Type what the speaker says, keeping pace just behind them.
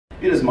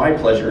It is my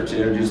pleasure to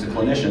introduce the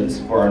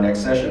clinicians for our next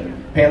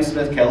session. Pam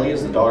Smith-Kelly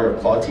is the daughter of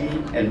Claude T.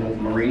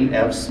 and Maureen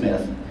F.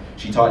 Smith.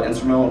 She taught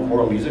instrumental and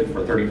choral music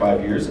for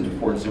 35 years in the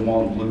Fort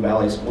Zumwalt and Blue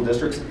Valley school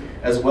districts,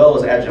 as well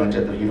as adjunct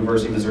at the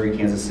University of Missouri,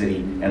 Kansas City,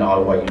 and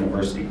Ottawa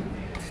University.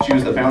 She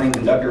was the founding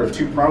conductor of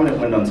two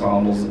prominent wind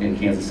ensembles in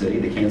Kansas City,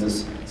 the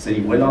Kansas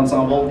City Wind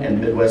Ensemble and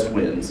Midwest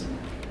Winds.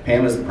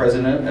 Pam is the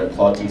president of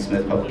Claude T.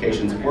 Smith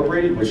Publications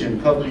Incorporated, which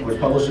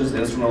publishes the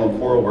instrumental and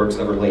choral works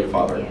of her late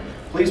father.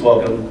 Please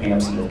welcome Pam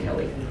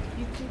Smith-Kelly.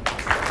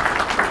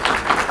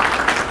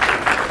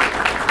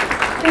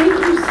 Thank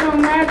you so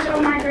much.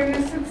 Oh my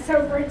goodness, it's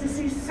so great to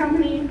see so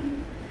many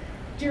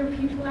dear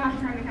people out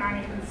here in the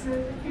audience,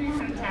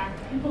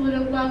 and people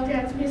that love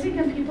dance music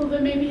and people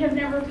that maybe have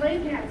never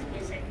played dance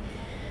music.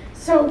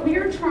 So we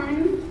are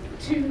trying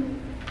to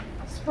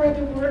spread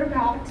the word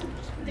about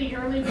the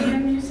early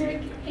band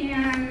music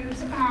and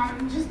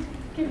just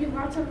give you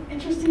lots of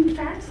interesting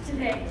facts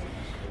today.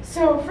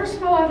 So first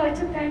of all, I'd like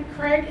to thank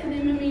Craig and the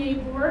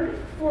MMEA board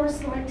for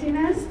selecting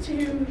us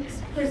to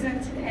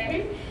present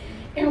today.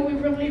 And we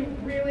really,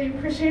 really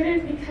appreciate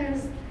it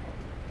because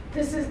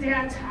this is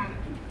Dad's home.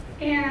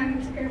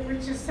 And it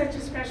was just such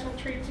a special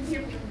treat to be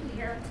able to be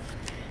here.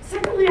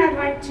 Secondly, I'd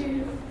like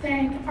to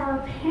thank our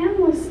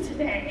panelists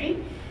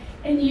today.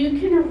 And you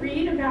can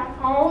read about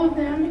all of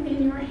them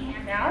in your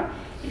handout.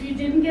 If you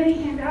didn't get a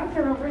handout,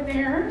 they're over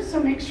there. So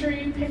make sure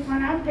you pick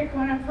one up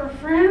for a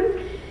friend,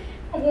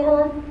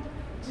 or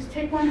just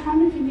take one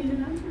home if you need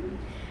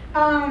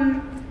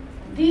another.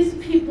 These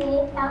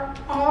people are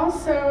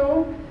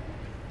also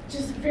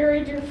just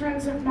very dear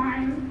friends of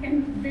mine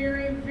and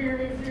very,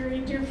 very, very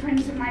dear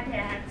friends of my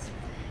dad's.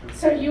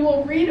 So you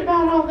will read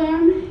about all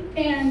them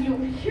and you'll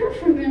hear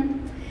from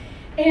them.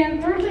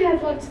 And thirdly,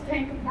 I'd love to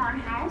thank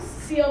Barnhouse,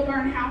 CL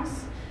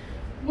Barnhouse,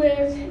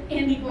 with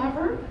Andy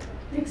Glover,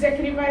 the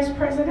Executive Vice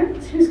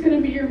President, who's going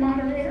to be your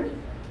moderator,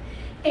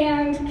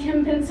 and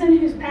Kim Benson,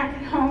 who's back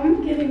at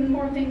home getting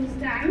more things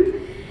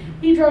done.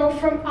 He drove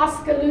from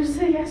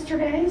Oskaloosa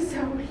yesterday,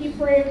 so he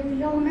braved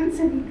the elements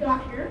and he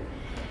got here.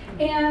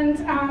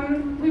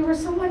 And we were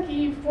so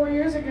lucky 4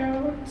 years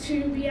ago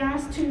to be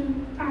asked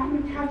to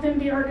have them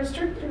be our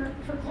distributor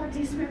for Claude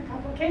T. Smith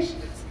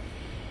Publications.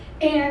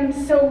 And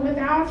so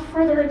without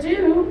further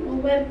ado, we'll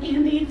let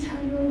Andy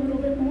tell you a little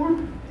bit more.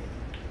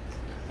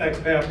 Thanks,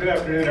 Pam. Good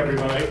afternoon,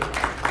 everybody.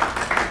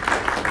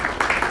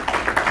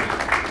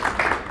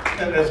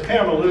 And as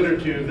Pam alluded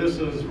to, this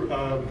is,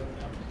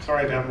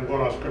 sorry, Pam, I'm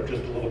going off script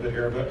just a little bit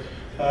here, but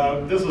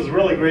this is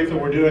really great that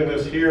we're doing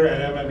this here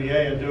at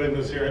MMEA and doing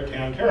this here at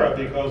Tantera,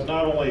 because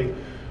not only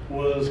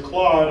was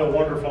Claude a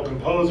wonderful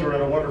composer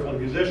and a wonderful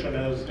musician,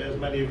 as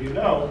many of you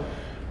know,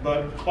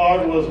 but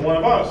Claude was one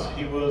of us.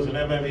 He was an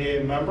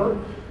MMEA member,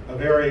 a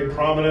very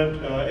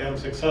prominent and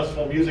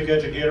successful music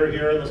educator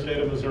here in the state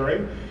of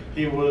Missouri.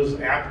 He was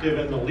active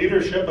in the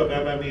leadership of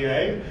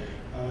MMEA.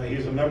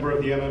 He's a member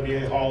of the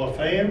MMEA Hall of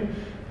Fame.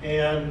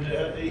 And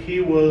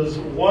he was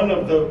part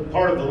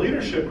of the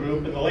leadership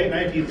group in the late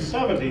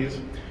 1970s,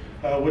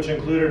 which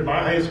included my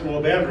high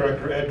school band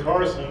director, Ed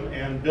Carson,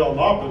 and Bill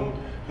Maupin,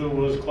 who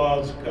was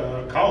Claude's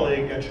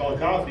colleague at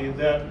Chillicothe,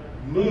 that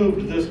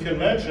moved this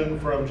convention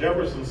from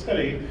Jefferson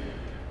City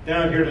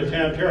down here to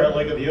Tantera at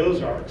Lake of the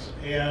Ozarks.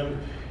 And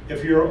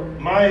if you're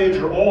my age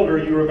or older,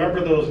 you remember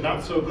those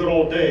not so good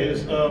old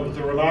days of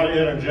the Ramada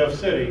Inn in Jeff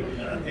City.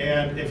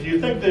 And if you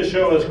think this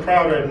show is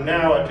crowded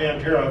now at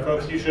Tantera,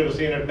 folks, you should have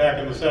seen it back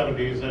in the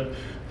 70s at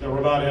the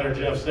Ramada Inn in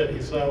Jeff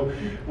City. So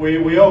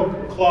we owe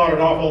Claude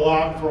an awful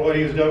lot for what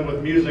he's done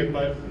with music,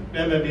 but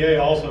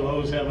MMEA also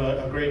owes him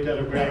a great debt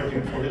of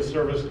gratitude for his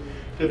service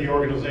to the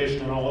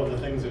organization and all of the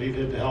things that he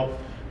did to help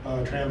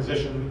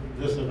transition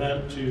this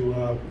event to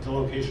the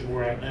location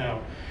we're at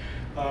now.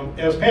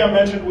 As Pam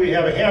mentioned, we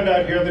have a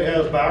handout here that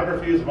has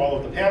biographies of all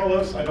of the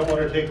panelists. I don't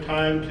want to take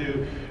time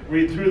to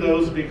read through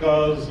those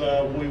because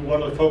we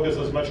want to focus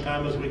as much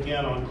time as we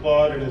can on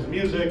Claude and his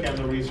music and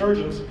the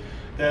resurgence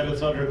that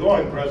it's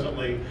undergoing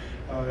presently.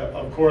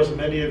 Of course,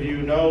 many of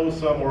you know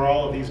some or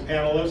all of these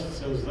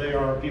panelists, as they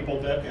are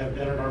people that have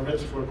been in our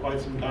midst for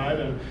quite some time,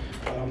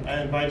 and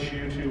I invite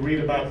you to read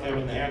about them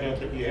in the handout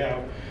that you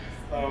have.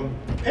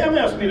 Pam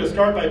asked me to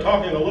start by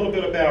talking a little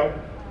bit about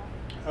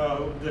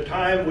the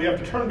time. We have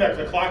to turn back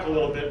the clock a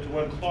little bit to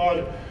when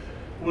Claude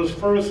was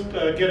first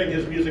getting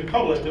his music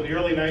published in the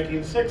early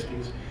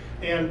 1960s.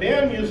 And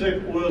band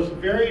music was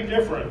very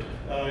different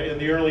in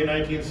the early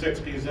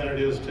 1960s than it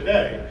is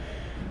today.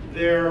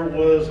 There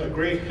was a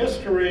great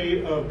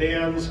history of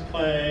bands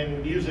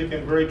playing music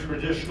in very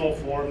traditional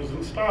forms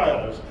and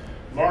styles,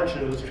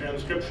 marches,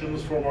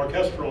 transcriptions from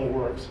orchestral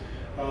works,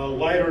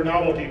 lighter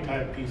novelty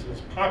type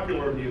pieces,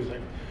 popular music.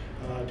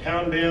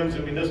 Town bands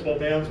and municipal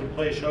bands would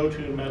play show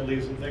tune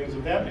medleys and things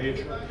of that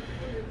nature.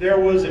 There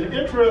was an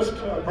interest,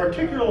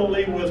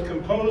 particularly with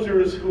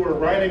composers who were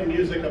writing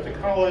music at the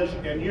college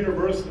and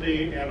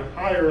university and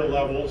higher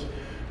levels,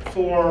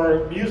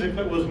 for music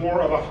that was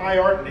more of a high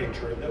art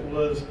nature, that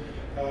was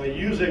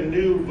using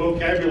new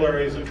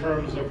vocabularies in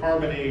terms of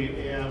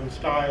harmony and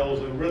styles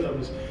and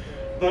rhythms.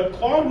 But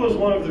Claude was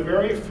one of the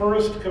very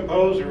first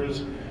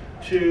composers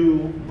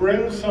to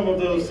bring some of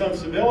those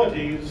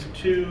sensibilities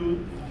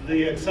to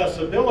the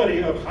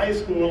accessibility of high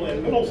school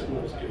and middle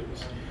school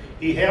students.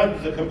 He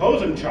had the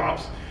composing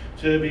chops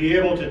to be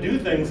able to do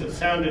things that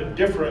sounded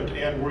different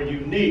and were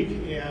unique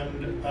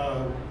and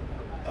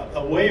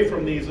away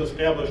from these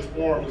established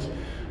forms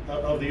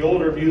of the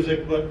older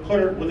music, but put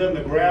it within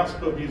the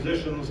grasp of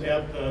musicians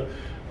at the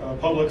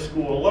public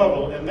school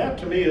level. And that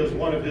to me is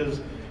one of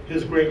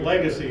his great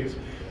legacies.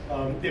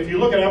 If you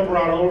look at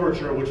Emperata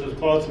Overture, which is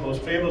Claude's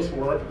most famous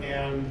work,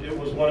 and it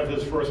was one of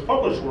his first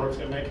published works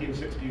in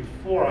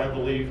 1964, I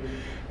believe.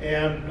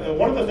 And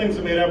one of the things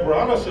that made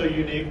Emperata so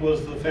unique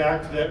was the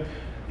fact that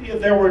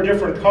there were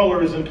different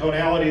colors and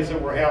tonalities that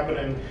were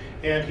happening,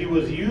 and he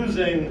was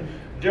using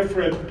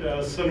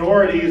different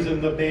sonorities in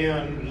the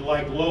band,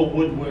 like low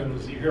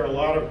woodwinds. You hear a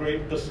lot of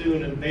great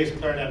bassoon and bass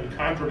clarinet and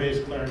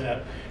contrabass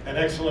clarinet, an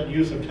excellent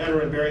use of tenor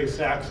and baritone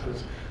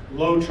saxes,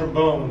 low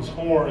trombones,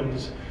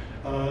 horns.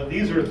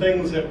 These are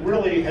things that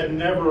really had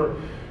never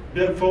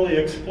been fully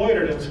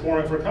exploited in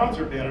scoring for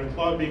concert band, and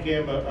Claude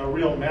became a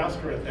real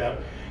master at that.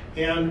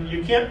 And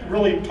you can't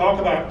really talk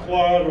about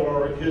Claude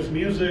or his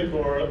music,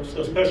 or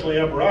especially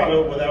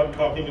Emperata, without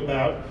talking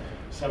about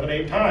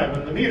 7/8 time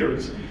and the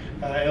meters.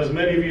 As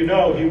many of you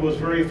know, he was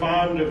very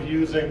fond of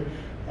using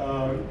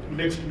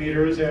mixed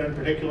meters, and in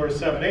particular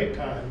 7/8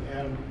 time.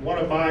 And one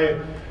of my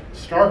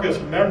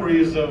starkest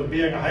memories of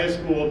being a high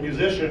school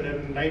musician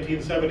in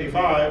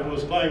 1975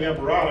 was playing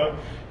Emperata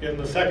in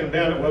the second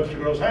band at Webster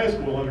Groves High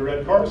School under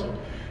Ed Carson.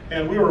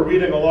 And we were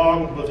reading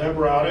along with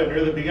Emperata, and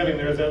near the beginning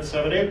there's that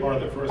 7/8 bar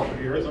that first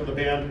appears, and the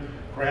band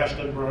crashed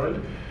and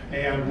burned.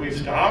 And we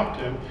stopped,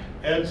 and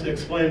Ed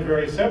explained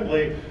very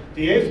simply,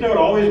 the eighth note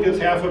always gets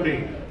half a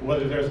beat.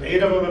 Whether there's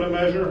 8 of them in a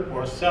measure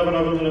or 7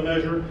 of them in a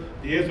measure,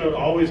 the eighth note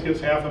always gets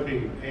half a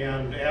beat.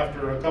 And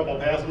after a couple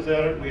passes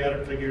at it, we had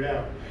it figured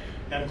out.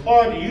 And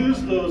Claude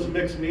used those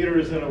mixed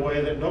meters in a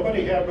way that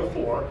nobody had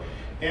before,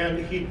 and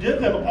he did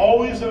them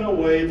always in a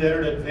way that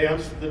it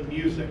advanced the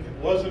music.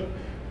 It wasn't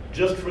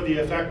just for the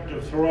effect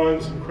of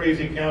throwing some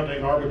crazy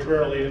counting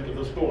arbitrarily into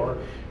the score.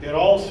 It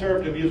all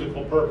served a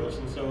musical purpose,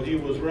 and so he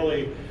was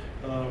really,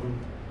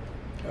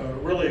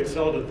 really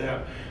excelled at that.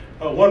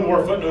 One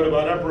more footnote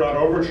about Emperata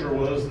Overture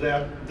was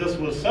that this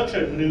was such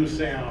a new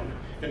sound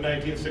in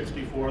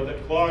 1964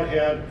 that Claude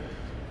had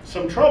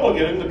some trouble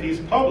getting the piece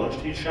published.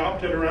 He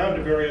shopped it around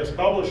to various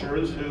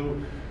publishers who,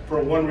 for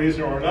one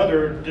reason or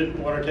another, didn't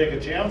want to take a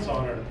chance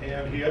on it.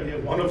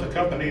 And one of the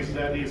companies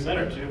that he sent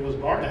it to was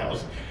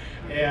Barnhouse.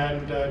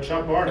 And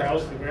Chuck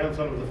Barnhouse, the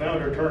grandson of the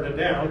founder, turned it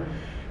down.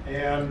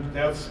 And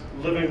that's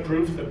living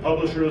proof that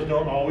publishers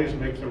don't always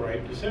make the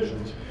right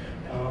decisions.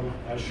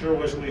 I sure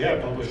wish we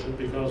had published it,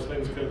 because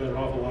things could have been an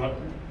awful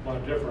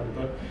lot different.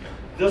 But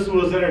this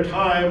was at a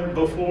time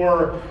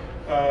before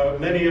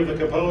many of the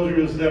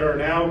composers that are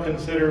now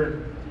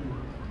considered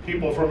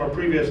people from a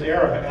previous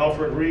era,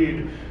 Alfred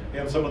Reed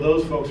and some of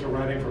those folks are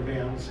writing for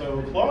bands.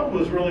 So Claude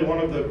was really one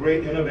of the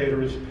great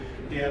innovators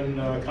in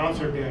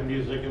concert band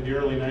music in the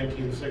early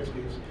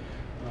 1960s.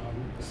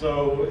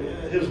 So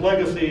his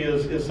legacy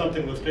is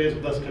something that stays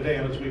with us today,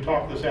 and as we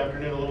talk this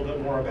afternoon a little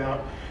bit more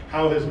about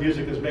how his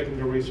music is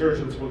making a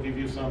resurgence, we'll give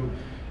you some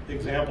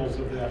examples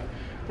of that.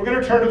 We're going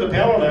to turn to the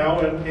panel now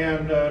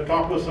and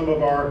talk with some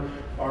of our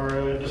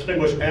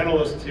distinguished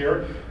panelists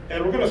here.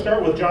 And we're going to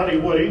start with Johnny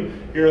Woody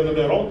here in the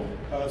middle.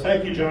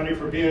 Thank you, Johnny,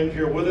 for being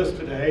here with us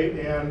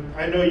today. And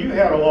I know you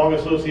had a long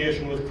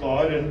association with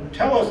Claude, and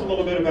tell us a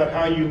little bit about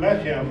how you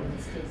met him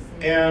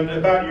and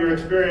about your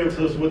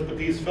experiences with the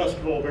Peace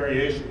Festival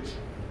variations.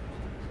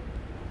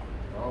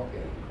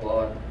 Okay,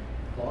 Claude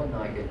and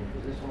I,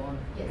 is this on?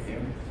 Yes.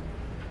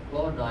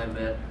 Claude and I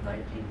met in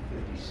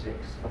 1956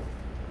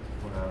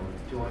 when I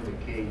joined the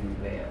KU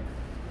band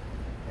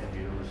at the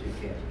University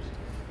of Kansas,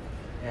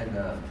 and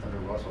under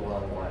Russell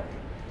L. Wiley.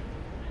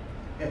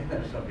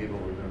 Some people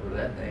remember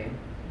that name.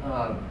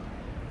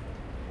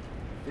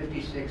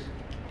 56,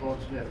 Claude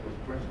Smith was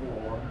principal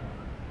horn,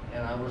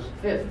 and I was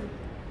 5th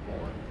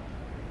horn.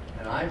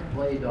 And I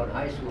played on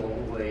high school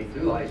all the way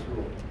through high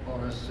school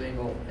on a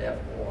single F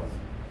horn.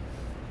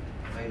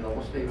 Made the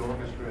whole state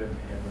orchestra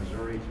in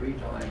Missouri 3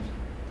 times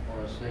on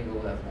a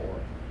single F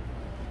horn.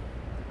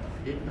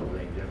 I didn't know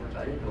any difference.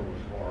 I didn't know it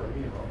was hard,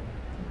 you know.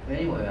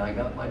 Anyway, I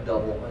got my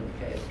double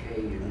at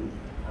KU.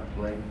 I'm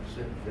playing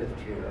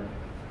 5th chair.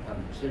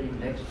 I'm sitting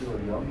next to a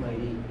young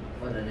lady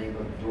by the name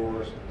of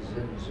Doris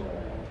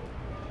Zinzal.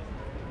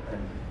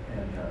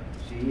 And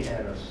she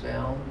had a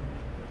sound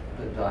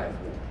to die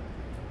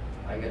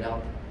for. I could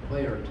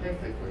outplay her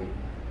technically,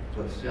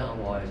 but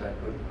sound-wise I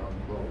couldn't come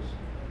close.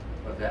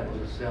 But that was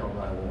the sound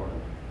I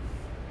wanted.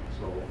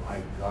 So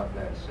I got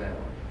that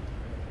sound.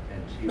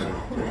 And she was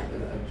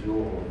a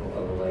jewel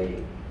of a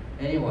lady.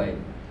 Anyway,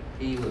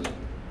 he was,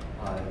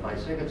 my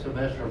second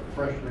semester of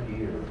freshman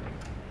year,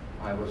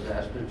 I was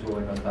asked to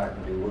join the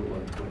faculty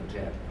woodwind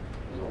quintet.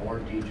 As a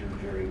horn teacher,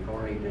 Jerry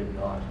Carney did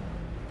not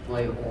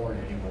play horn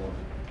anymore.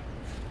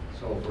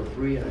 So for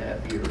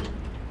 3.5 years,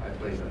 I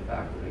played the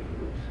faculty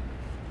groups.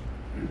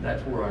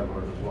 That's where I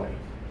learned to play.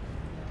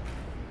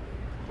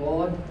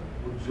 Claude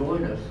would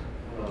join us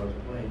when I was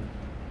playing.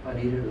 I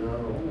needed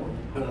another horn.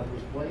 Claude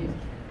was playing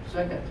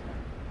second.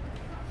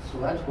 So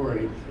that's where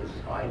this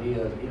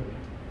idea of me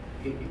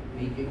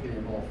kicking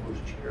him off his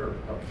chair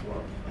comes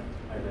from,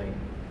 I think.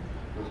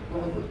 Because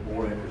Claude was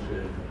more interested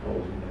in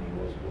composing than he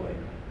was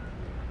playing.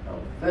 Now,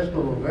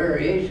 Festival of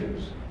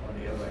Variations, on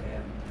the other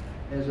hand,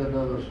 is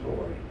another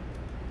story.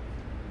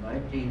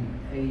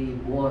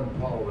 1981,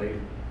 probably,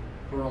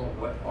 Colonel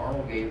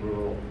Arnold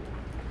Gabriel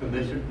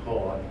commissioned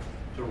Claude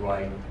to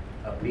write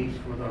a piece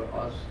for the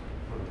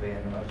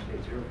band, the United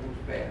States Air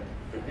Force Band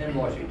in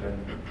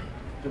Washington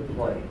to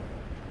play.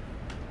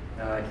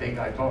 Now, I think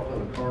I talked to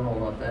the colonel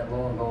not that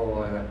long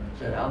ago, and I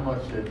said, how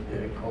much did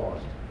it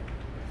cost?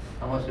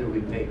 How much did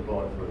we pay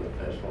Claude for the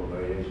Festival of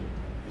Variation?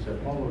 He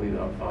said, probably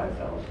about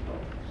 $5,000.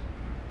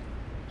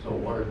 So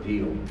what a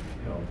deal,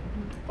 you know,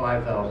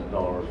 $5,000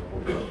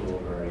 for Festival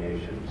of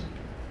Variations.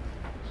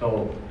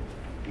 So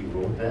he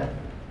wrote that,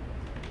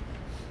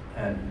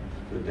 and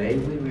the day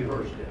we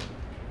rehearsed it,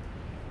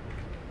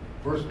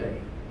 first day,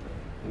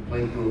 we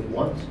played through it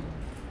once,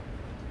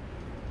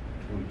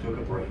 we took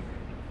a break.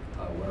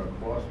 I went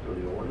across to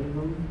the orderly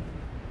room,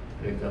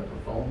 picked up the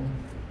phone,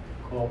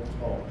 called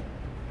Claude.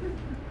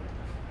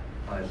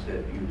 I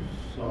said, you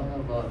son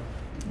of a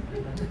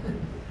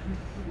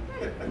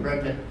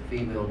pregnant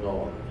female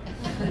dog.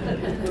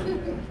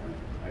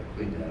 I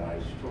cleaned that. I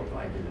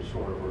did a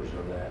shorter version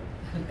of that.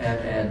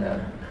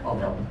 Oh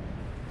no.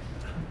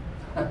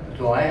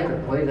 So I had to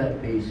play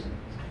that piece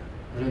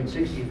between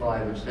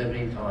 65 and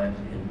 70 times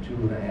in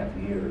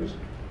 2.5 years.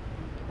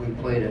 We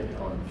played it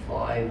on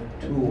 5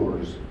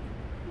 tours,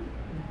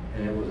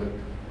 and it was a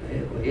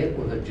hit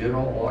with the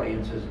general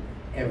audiences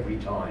every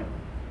time.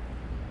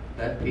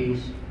 That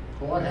piece,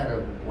 Claude had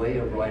a way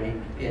of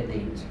writing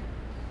endings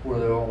where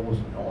they're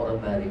almost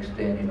automatic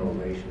standing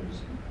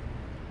ovations.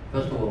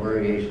 Festival of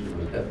Variations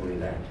was definitely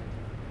that.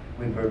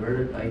 We premiered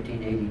it in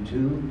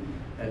 1982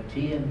 at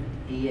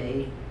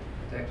TMEA,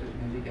 Texas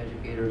Music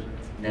Educators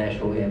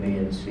National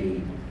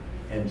MENC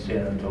in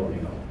San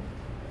Antonio.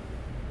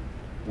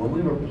 When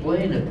we were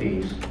playing the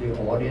piece, the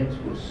audience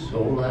was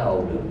so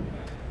loud.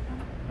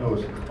 There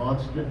was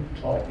constant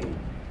talking.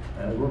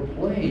 As we're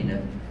playing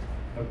it,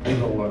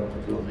 people were,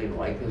 do they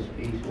like this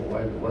piece, or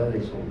why are they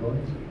so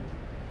noisy?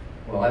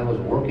 Well, I was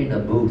working a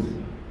booth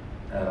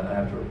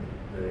after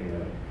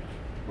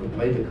we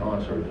played the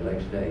concert the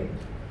next day,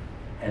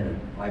 and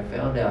I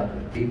found out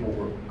that people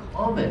were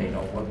commenting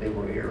on what they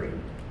were hearing.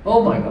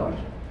 Oh my gosh,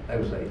 they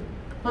would say,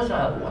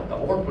 listen, what the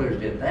horn players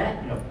did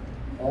that, you know,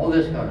 all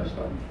this kind of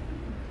stuff.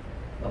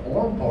 The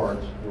horn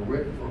parts were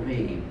written for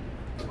me,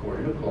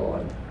 according to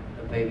Claude,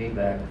 to pay me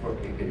back for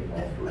kicking him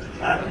off first.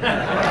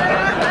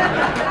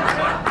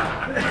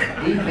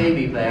 He paid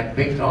me back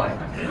big time.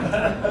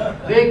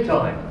 Big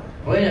time.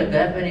 Playing it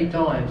that many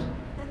times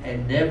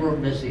and never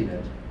missing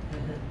it.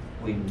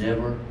 We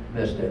never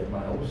missed it.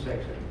 My whole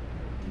section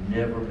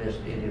never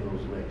missed any of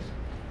those licks.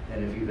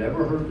 And if you've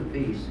ever heard the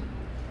piece,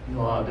 you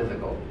know how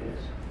difficult it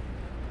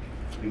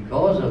is.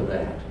 Because of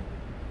that,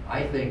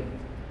 I think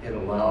it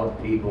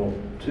allowed people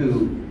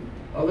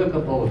other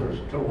composers,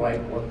 to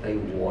write what they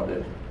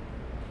wanted,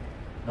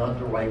 not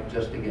to write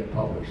just to get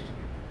published.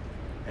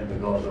 And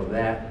because of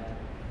that,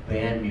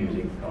 band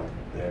music got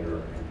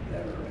better and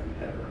better and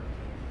better.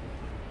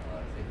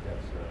 I think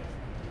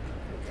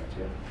that's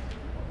it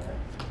on that.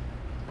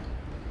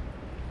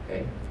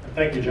 Okay.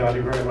 Thank you, Johnny,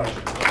 very much.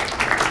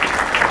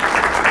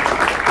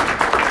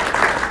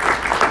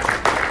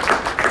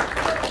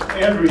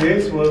 Andrew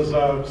Yates was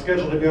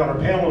scheduled to be on our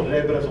panel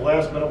today, but at the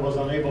last minute was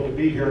unable to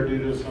be here due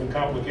to some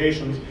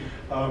complications.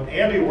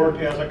 Andy worked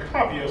as a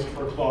copyist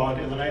for Claude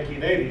in the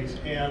 1980s,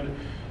 and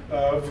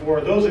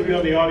for those of you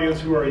in the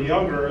audience who are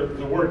younger,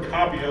 the word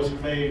copyist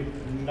may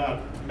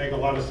not make a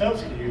lot of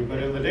sense to you,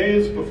 but in the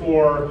days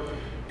before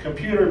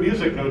computer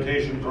music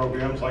notation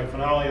programs like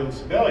Finale and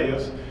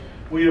Sibelius,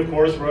 we of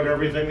course wrote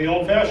everything the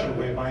old-fashioned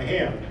way, by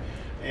hand.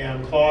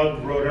 And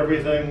Claude wrote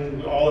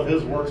everything, all of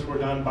his works were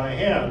done by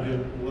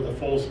hand with a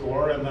full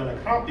score, and then a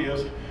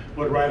copyist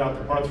would write out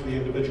the parts for the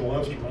individual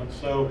instruments.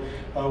 So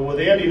with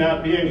Andy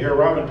not being here,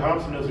 Robin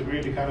Thompson has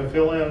agreed to kind of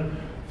fill in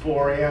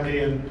for Andy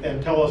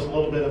and tell us a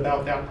little bit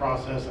about that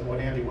process and what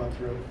Andy went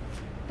through.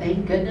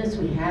 Thank goodness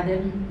we had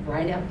him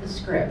write out the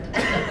script,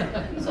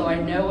 so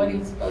I know what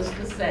he's supposed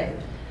to say.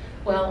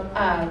 Well,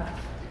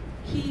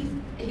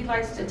 he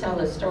likes to tell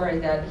the story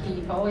that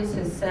he always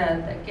has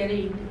said that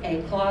getting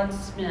a Claude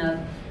Smith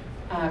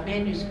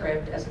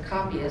manuscript as a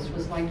copyist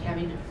was like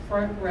having a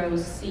front row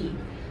seat,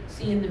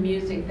 seeing the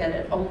music that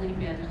had only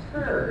been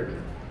heard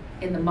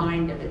in the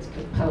mind of its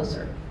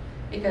composer.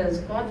 Because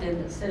Claude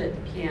didn't sit at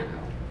the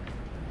piano.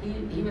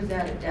 He was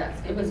at a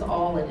desk. It was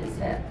all in his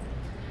head.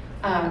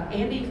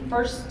 Andy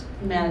first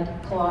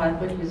met Claude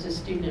when he was a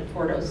student at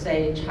Fort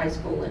Osage High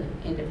School in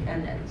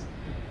Independence.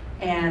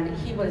 And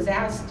he was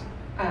asked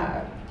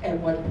at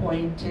one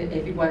point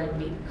if he wanted to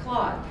meet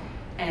Claude.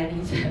 And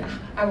he said,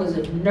 I was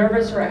a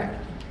nervous wreck.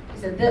 He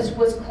said, this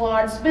was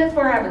Claude Smith,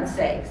 for heaven's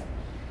sakes.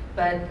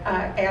 But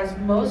as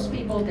most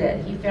people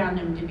did, he found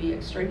him to be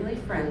extremely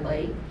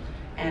friendly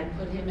and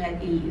put him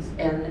at ease.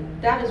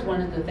 And that is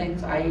one of the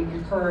things I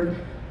heard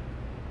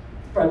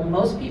from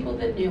most people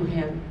that knew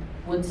him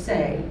would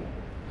say.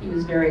 He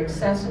was very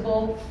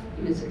accessible,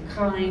 he was a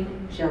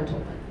kind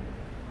gentleman.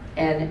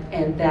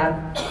 And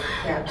that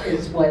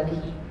is what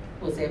he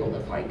was able to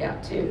find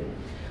out too.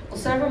 Well,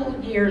 several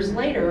years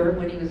later,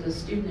 when he was a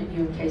student at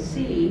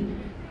UMKC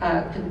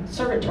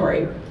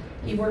Conservatory,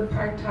 he worked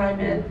part-time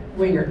at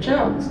Winger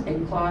Jones,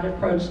 and Claude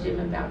approached him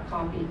about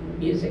copying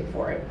music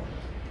for him.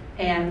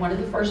 And one of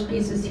the first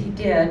pieces he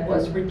did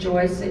was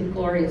Rejoice in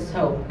Glorious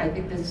Hope. I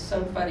think this is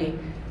so funny.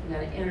 I'm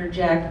going to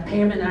interject.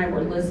 Pam and I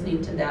were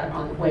listening to that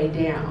on the way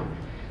down,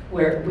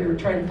 where we were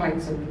trying to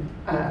find some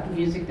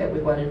music that we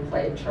wanted to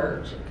play in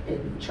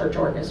church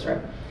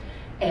orchestra.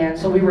 And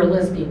so we were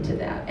listening to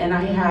that. And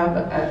I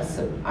have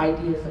some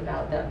ideas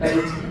about that, but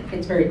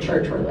it's very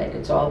church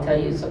related, so I'll tell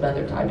you some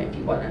other time if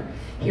you want to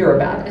hear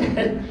about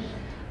it.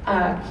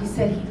 He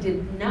said he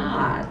did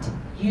not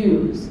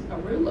use a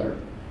ruler.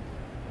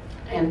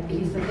 And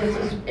he said this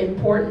is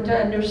important to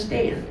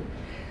understand.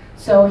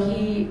 So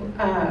he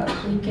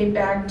came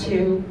back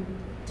to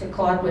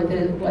Claude with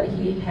what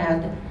he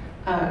had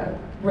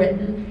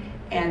written,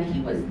 and he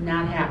was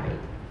not happy.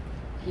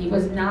 He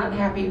was not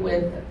happy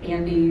with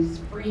Andy's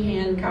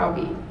freehand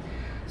copy.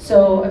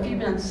 So a few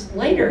months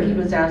later, he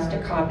was asked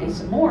to copy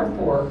some more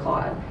for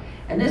Claude.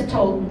 And this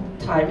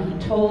time he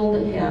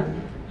told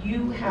him,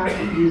 you have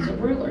to use a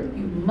ruler.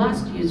 You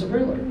must use a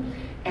ruler.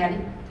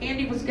 And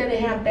Andy was going to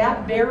have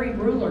that very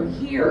ruler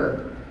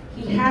here.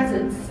 He has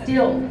it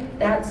still,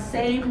 that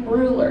same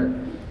ruler.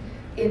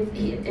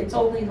 It's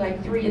only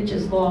like 3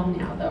 inches long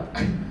now, though.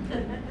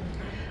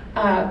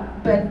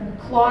 But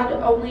Claude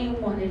only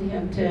wanted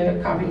him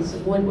to copy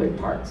some woodwind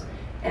parts,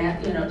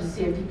 and to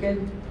see if he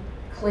could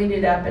clean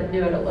it up and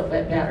do it a little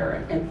bit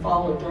better and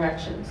follow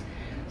directions.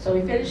 So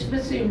he finished the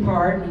bassoon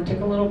part, and he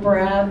took a little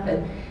breath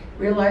and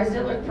realized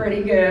it looked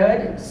pretty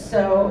good.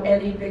 So,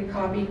 and he'd been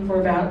copying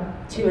for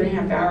about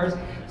 2.5 hours.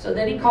 So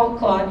then he called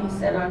Claude and he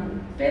said,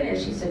 I'm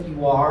finished. He said,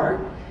 you are?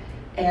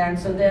 And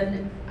so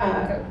then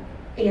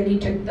Andy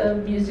took the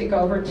music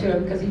over to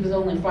him because he was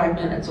only 5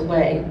 minutes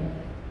away.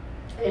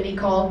 And he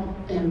called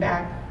him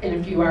back in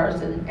a few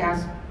hours and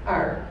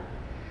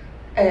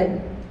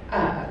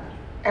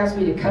asked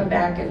me to come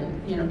back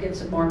and get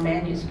some more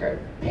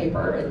manuscript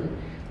paper and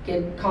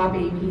get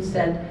copying. He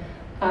said,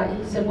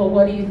 well,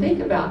 what do you think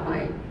about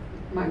my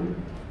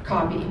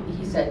copy?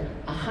 He said,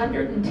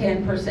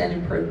 110%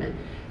 improvement.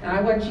 And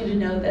I want you to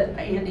know that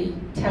Andy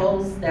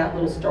tells that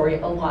little story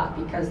a lot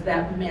because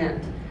that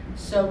meant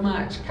so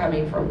much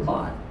coming from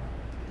Claude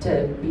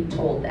to be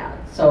told that.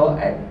 So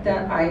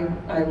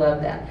I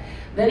love that.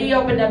 Then he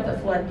opened up the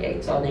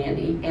floodgates on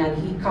Andy, and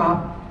he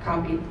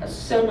copied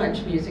so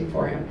much music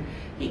for him.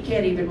 He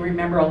can't even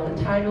remember all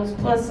the titles,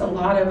 plus a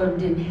lot of them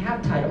didn't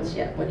have titles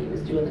yet when he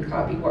was doing the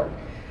copy work.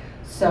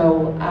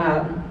 So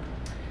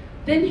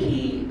then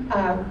he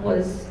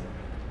was,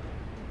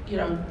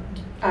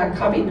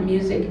 copying the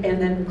music,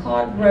 and then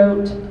Claude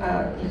wrote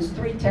his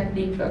 3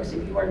 technique books.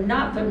 If you are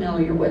not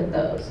familiar with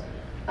those,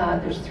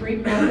 there's 3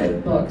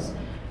 method books,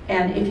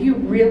 and if you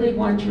really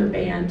want your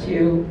band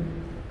to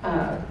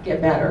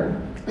get better,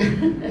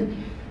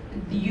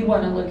 you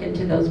want to look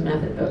into those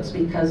method books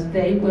because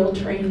they will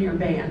train your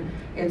band.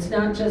 It's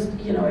not just,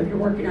 if you're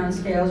working on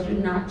scales, you're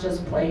not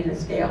just playing a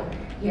scale.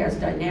 He has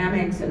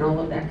dynamics and all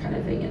of that kind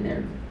of thing in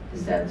there.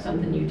 Is that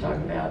something you talk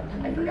about?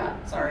 I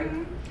forgot, sorry.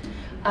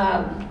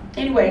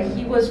 Anyway,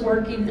 he was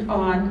working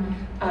on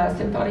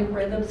symphonic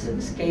rhythms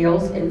and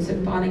scales and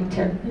symphonic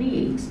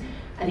techniques,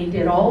 and he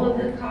did all of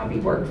the copy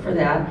work for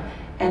that,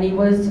 and he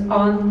was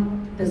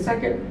on the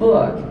 2nd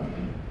book,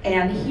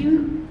 and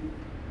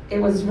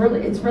it's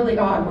really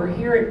odd. We're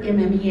here at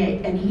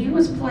MMEA, and he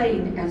was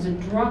playing as a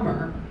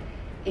drummer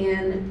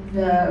in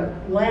the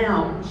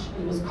lounge.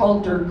 It was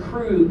called Der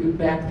Krug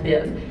back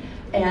then,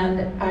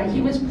 and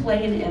he was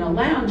playing in a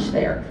lounge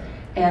there,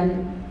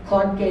 and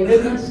Claude gave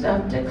him the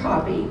stuff to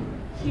copy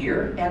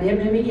here at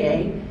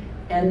MMEA,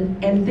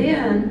 and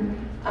then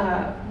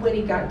when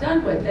he got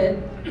done with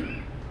it,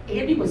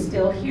 Andy was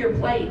still here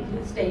playing.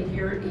 He stayed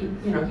here. He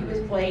was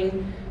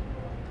playing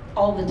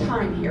all the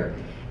time here.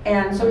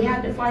 And so he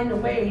had to find a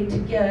way to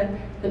get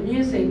the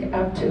music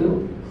up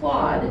to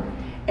Claude,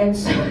 and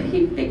so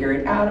he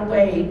figured out a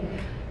way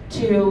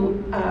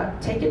to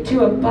take it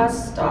to a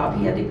bus stop.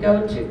 He had to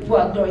go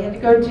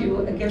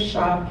to a gift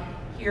shop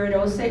here at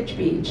Osage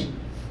Beach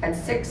at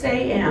 6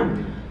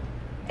 a.m.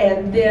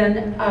 and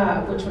then,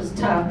 which was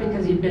tough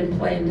because he'd been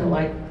playing till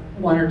like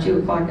 1 or 2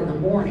 o'clock in the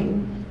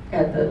morning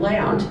at the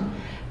lounge.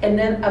 And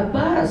then a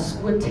bus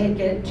would take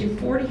it to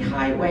 40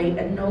 Highway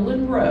and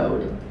Nolan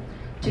Road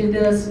to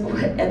this,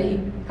 and he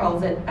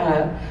calls it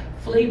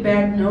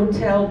Fleabag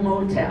No-Tell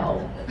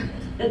Motel.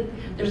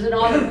 There's an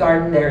Olive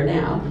Garden there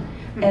now.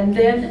 And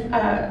then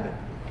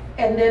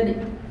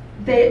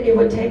it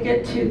would take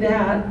it to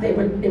that, it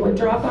would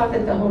drop off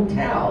at the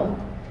hotel,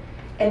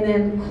 and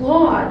then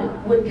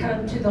Claude would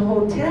come to the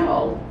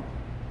hotel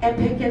and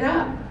pick it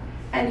up.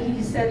 And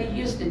he said he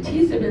used to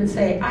tease him and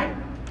say, I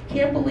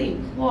can't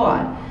believe,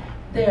 Claude,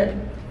 that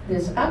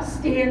this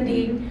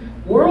upstanding,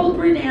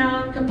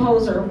 world-renowned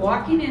composer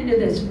walking into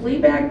this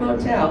Fleabag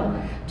motel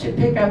to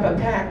pick up a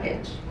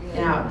package.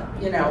 Now,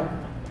 you know,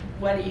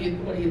 what do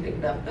you think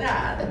about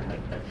that?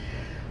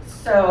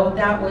 So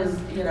that was,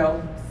 you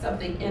know,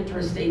 something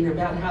interesting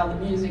about how the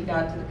music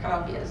got to the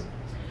copyist.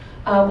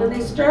 When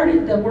they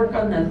started the work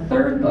on the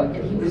third book,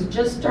 and he was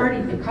just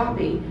starting to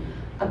copy,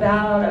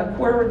 about a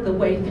quarter of the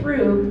way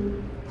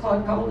through,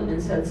 Claude called him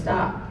and said,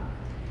 stop.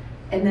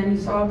 And then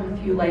he saw him a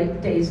few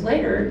days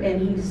later,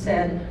 and he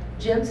said,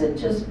 Jensen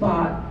just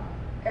spent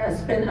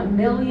 $1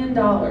 million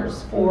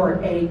for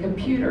a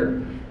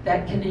computer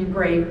that can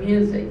engrave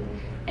music.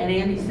 And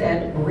Andy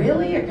said,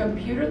 really, a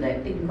computer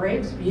that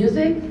engraves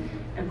music?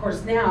 And of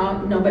course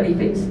now, nobody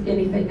thinks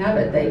anything of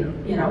it. They,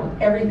 you know,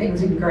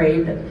 everything's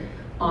engraved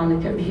on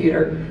the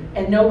computer,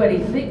 and nobody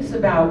thinks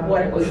about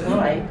what it was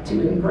like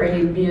to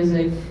engrave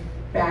music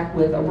back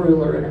with a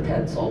ruler and a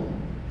pencil.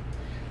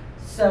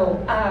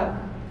 So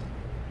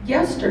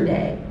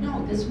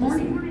this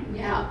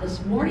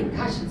morning,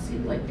 gosh, it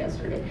seemed like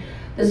yesterday.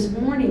 This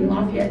morning,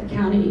 Lafayette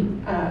County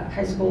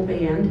High School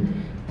Band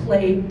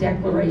played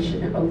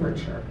Declaration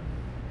Overture.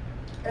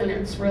 And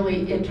it's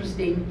really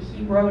interesting.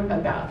 He wrote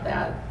about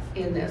that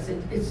in this.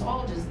 It's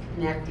all just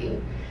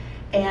connecting.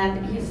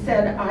 And he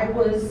said, I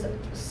was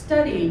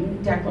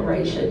studying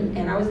Declaration,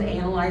 and I was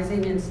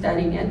analyzing and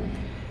studying it.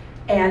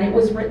 And it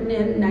was written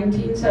in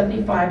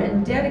 1975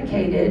 and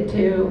dedicated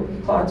to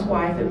Claude's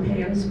wife and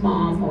Pam's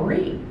mom,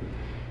 Maureen.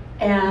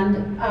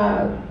 And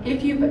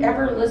if you've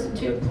ever listened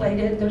to it, played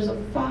it, there's a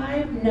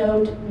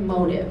 5-note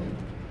motive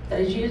that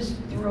is used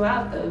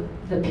throughout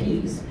the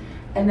piece.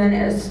 And then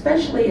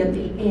especially at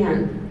the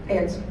end,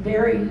 it's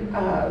very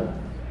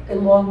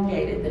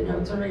elongated. The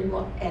notes are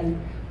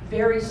and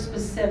very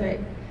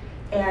specific.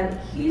 And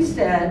he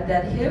said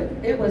that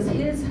it was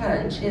his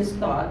hunch, his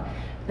thought,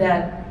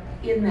 that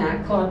in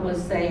that Claude was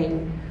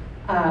saying,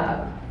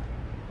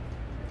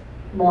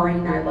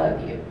 Maureen, I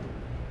love you.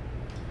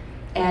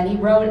 And he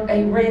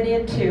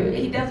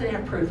doesn't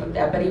have proof of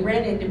that, but he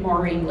ran into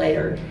Maureen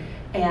later,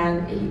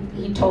 and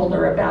he told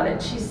her about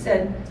it. She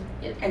said,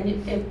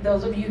 and if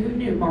those of you who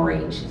knew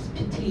Maureen, she's a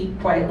petite,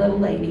 quiet little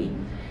lady,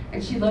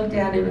 and she looked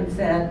at him and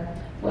said,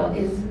 well,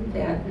 isn't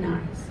that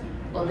nice?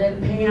 Well,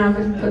 then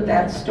Pam put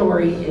that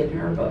story in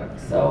her book,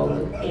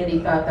 so Andy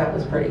thought that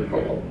was pretty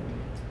cool.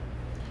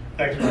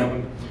 Thanks,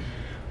 Robin.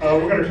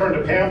 We're going to turn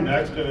to Pam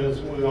next, and as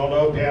we all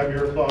know, Pam,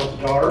 you're Claude's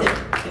daughter.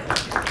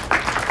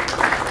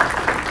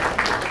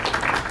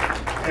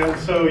 And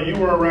so you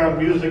were around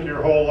music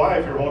your whole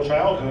life, your whole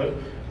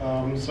childhood.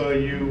 So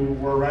you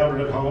were around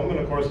it at home, and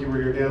of course you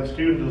were your dad's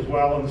student as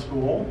well in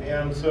school.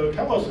 And so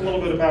tell us a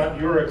little bit about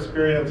your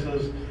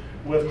experiences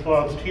with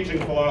Claude's teaching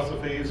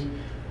philosophies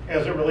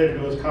as it related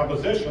to his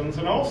compositions,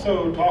 and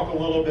also talk a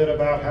little bit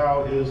about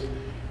how his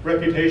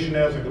reputation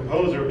as a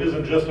composer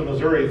isn't just a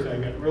Missouri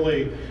thing. It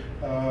really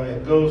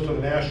it goes to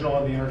the national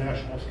and the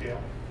international scale.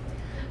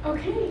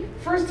 Okay,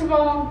 first of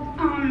all,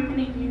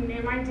 many of you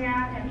knew my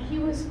dad, and he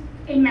was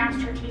a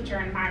master teacher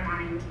in my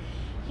mind.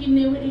 He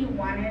knew what he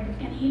wanted,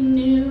 and he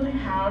knew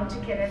how to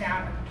get it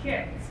out of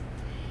kids.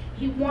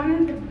 He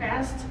wanted the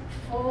best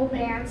full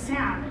band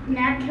sound, and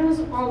that goes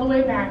all the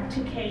way back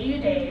to KU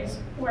days,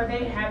 where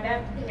they had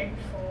that big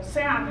full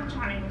sound that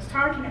Johnny was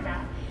talking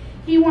about.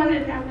 He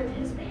wanted that with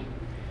his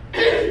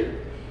band.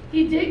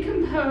 He did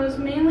compose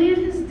mainly at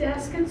his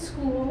desk at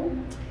school,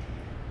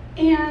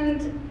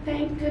 and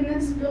thank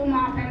goodness Bill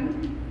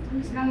Maupin,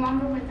 who's no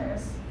longer with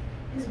us,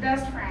 his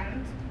best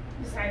friend,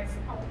 besides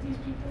all of these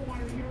people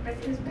wanted here, but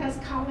his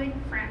best colleague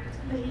friend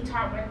that he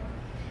taught with,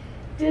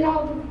 did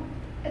all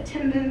the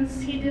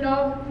attendance, he did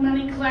all the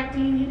money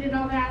collecting, he did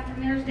all that,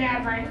 and there's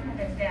Dad right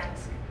at his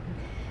desk.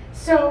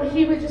 So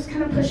he would just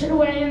kind of push it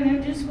away and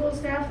then do school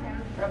stuff,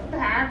 and throw it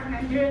back, and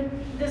then do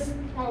this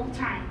all the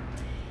time.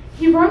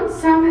 He wrote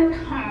some at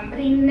home, but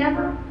he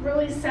never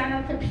really sat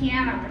at the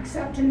piano,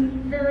 except in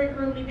very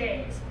early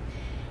days.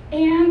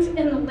 And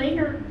in the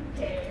later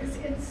days,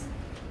 it's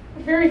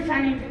very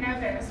funny to know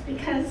this,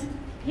 because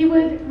he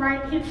would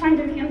write, he'd find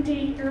an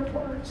empty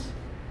airport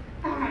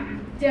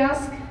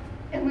desk,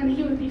 and when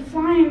he would be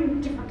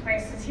flying different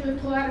places, he would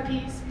pull out a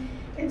piece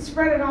and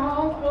spread it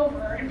all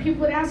over, and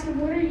people would ask him,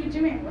 what are you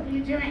doing? What are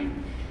you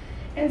doing?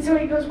 And so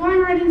he goes, well,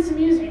 I'm writing some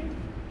music.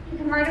 You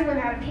can write it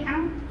without a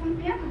piano?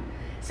 Yeah.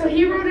 So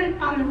he wrote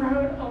it on the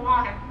road a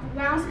lot. The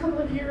last couple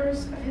of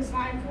years of his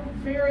life were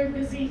very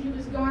busy. He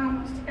was gone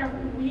almost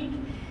every week.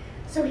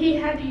 So he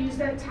had to use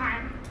that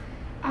time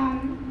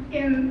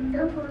in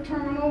airport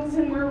terminals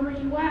and wherever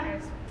he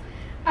was.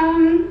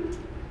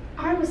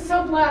 I was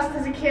so blessed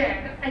as a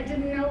kid. I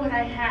didn't know what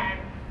I had,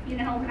 you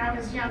know, when I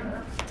was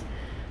younger.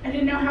 I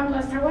didn't know how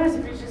blessed I was.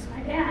 It was just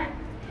my dad.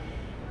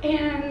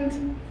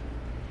 And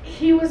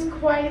he was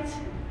quite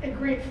a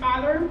great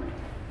father,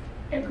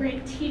 a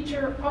great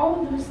teacher,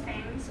 all of those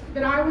things.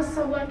 But I was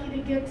so lucky to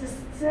get to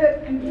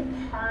sit and be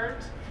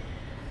part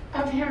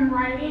of him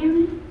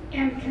writing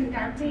and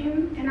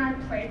conducting, and I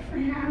played for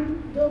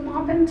him. Bill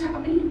Maupin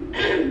taught me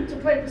to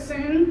play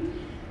bassoon.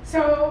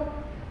 So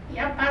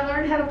Yep, I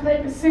learned how to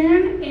play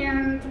bassoon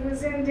and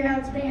was in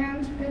Dad's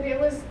band, but it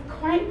was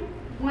quite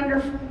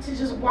wonderful to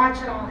just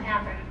watch it all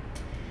happen.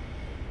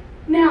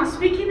 Now,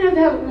 speaking of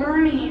that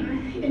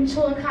learning in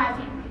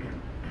Chillicothe,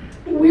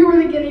 we were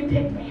the guinea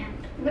pig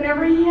band.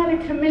 Whenever he had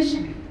a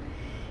commission,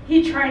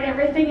 he tried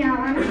everything out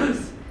on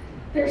us.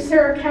 There's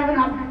Sarah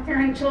Kavanaugh back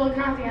there in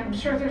Chillicothe. I'm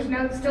sure there's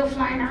notes still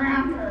flying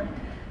around or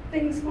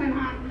things going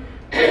on.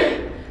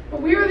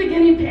 But we were the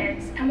guinea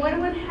pigs, and what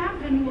would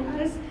happen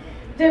was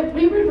that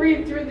we would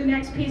read through the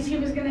next piece he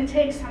was going to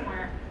take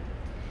somewhere.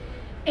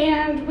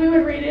 And we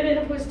would read it, and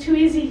if it was too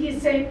easy,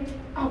 he'd say,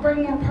 I'll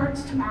bring more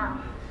parts tomorrow.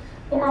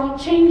 Or I'll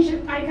change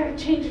it, I gotta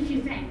change a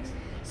few things.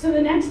 So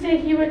the next day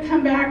he would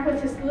come back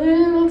with this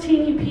little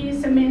teeny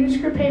piece of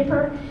manuscript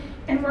paper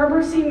and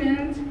rubber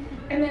cement,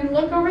 and then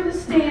look over the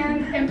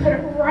stand and put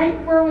it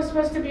right where it was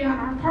supposed to be on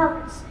our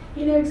parts.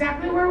 He knew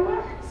exactly where it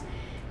was.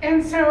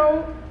 And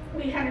so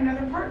we had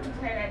another part to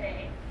play that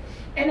day.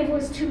 And if it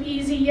was too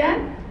easy yet,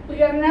 we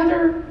got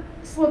another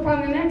slip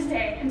on the next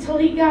day until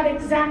he got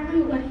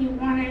exactly what he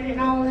wanted in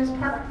all of his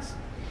parts.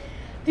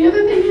 The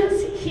other thing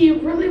is he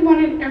really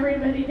wanted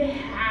everybody to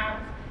have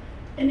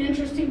an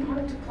interesting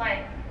part to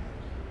play.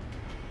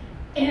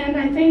 And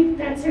I think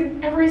that's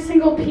in every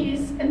single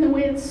piece and the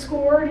way it's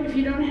scored. If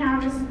you don't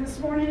have, as this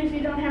morning, if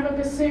you don't have a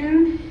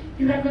bassoon,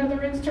 you have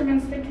other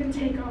instruments that can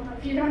take over.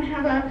 If you don't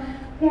have a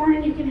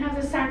horn, you can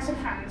have the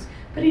saxophones.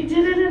 But he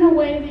did it in a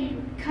way that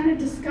you kind of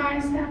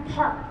disguised that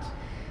part.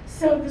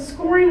 So the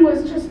scoring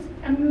was just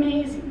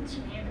amazing to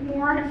me, the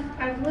more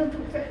I've lived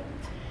with it.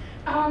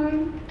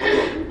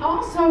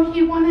 Also,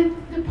 he wanted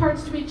the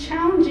parts to be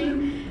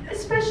challenging,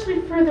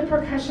 especially for the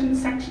percussion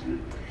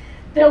section.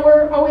 They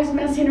were always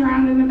messing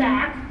around in the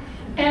back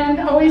and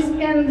always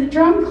in the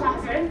drum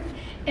closet.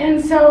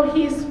 And so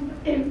he's,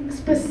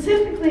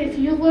 specifically, if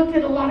you look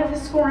at a lot of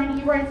his scoring,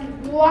 he writes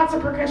lots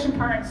of percussion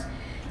parts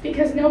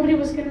because nobody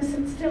was going to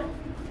sit still.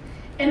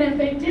 And if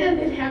they did,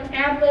 they'd have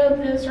ad-lib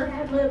this or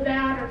ad-lib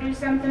that or do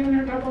something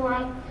or double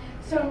up.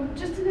 So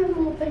just another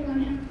little thing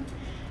on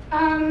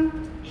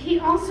him. He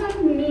also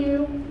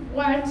knew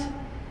what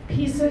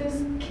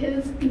pieces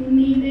kids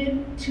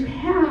needed to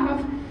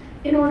have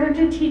in order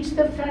to teach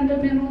the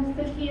fundamentals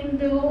that he and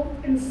Bill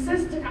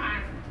insisted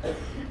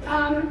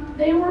on.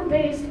 They were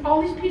based,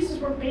 all these pieces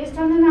were based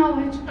on the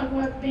knowledge of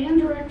what band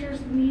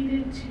directors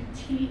needed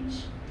to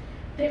teach.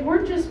 They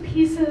weren't just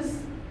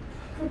pieces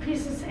for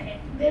pieces' sake.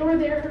 They were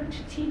there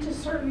to teach a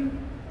certain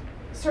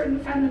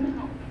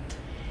fundamental.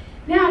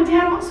 Now,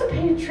 Dad also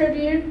paid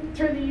tribute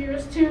through the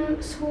years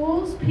to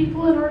schools,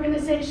 people, and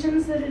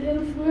organizations that had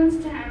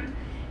influenced him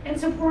and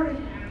supported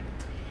him.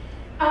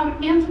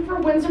 Anthem for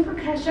Winds of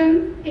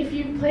Percussion, if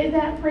you played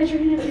that, raise your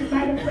hand if you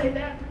might have played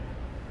that.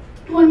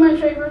 One of my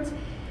favorites.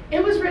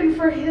 It was written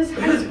for his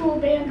high school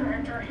band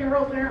director,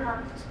 Harold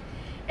Earhart.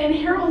 And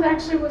Harold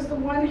actually was the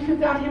one who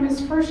got him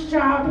his first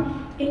job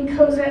in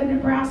Cozad,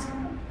 Nebraska.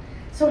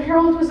 So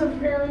Harold was a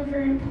very,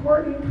 very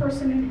important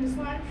person in his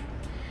life.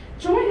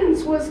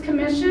 Joyance was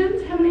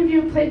commissioned, how many of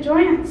you have played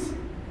Joyance?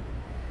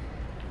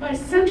 By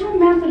Central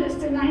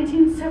Methodist in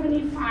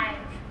 1975.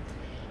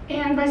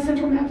 And by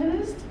Central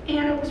Methodist,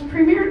 and it was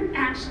premiered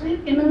actually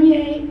at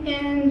MMEA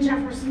in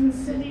Jefferson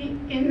City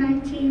in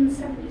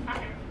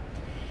 1975.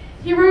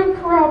 He wrote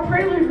Chorale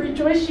Prelude,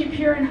 Rejoice Ye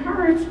Pure in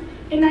Heart,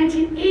 in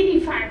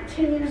 1985,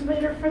 10 years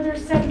later for their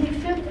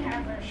 75th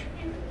anniversary.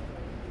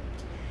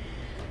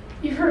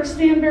 You've heard of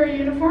Stanberry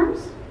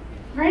Uniforms,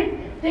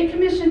 right? They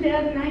commissioned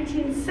Dad in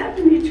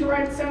 1970 to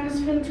write Sonus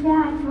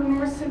Ventorum for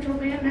North Central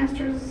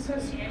Bandmasters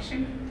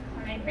Association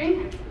Clinic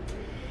Band.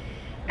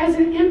 As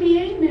an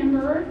MBA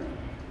member,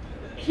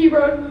 he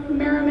wrote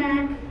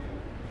Merrimack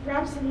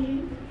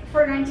Rhapsody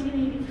for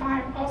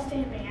 1985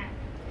 All-State Band.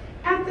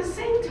 At the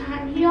same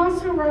time, he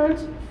also wrote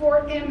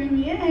for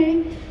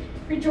MMEA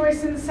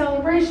Rejoice in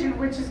Celebration,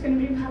 which is going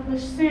to be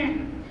published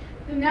soon.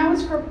 And that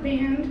was for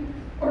band,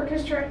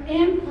 orchestra,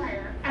 and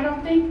choir. I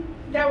don't think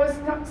that was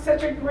not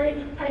such a great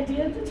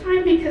idea at the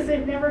time because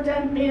they've never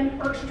done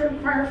band, orchestra,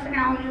 and choir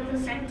finale at the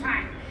same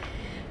time.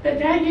 But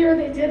that year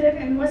they did it,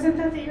 and wasn't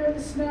that the year of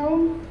the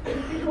snow?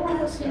 Before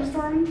the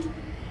snowstorm?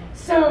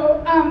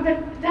 So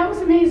that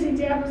was amazing.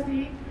 Dad was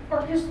the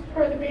orchestra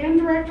or the band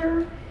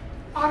director,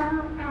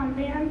 honor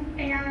band,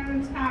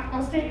 and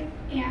All-State,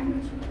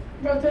 and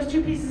wrote those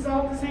two pieces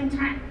all at the same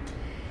time.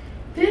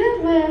 Then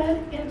it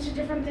led into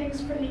different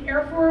things for the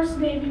Air Force,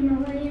 Navy,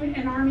 Marine,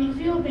 and Army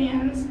field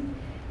bands,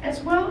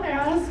 as well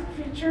as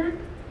featured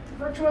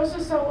virtuoso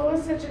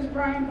soloists such as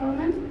Brian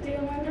Bowman,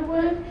 Dale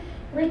Underwood,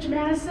 Rich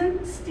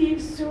Madison,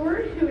 Steve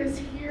Seward, who is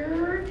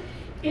here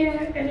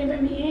at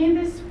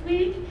MMEA this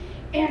week,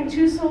 and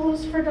two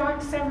solos for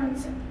Doc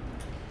Severinsen.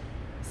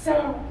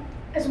 So,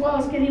 as well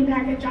as getting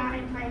back at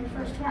Johnny playing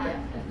first one.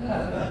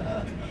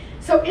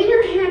 So in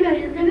your handout,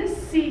 you're going to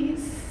see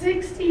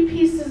 60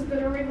 pieces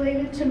that are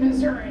related to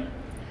Missouri.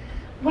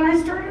 When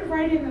I started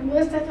writing the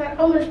list, I thought,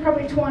 oh, there's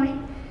probably 20,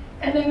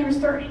 and then there's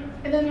 30,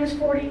 and then there's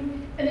 40,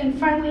 and then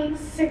finally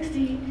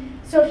 60.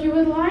 So if you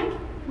would like,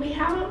 We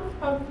have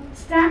a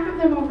stack of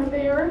them over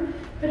there,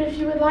 but if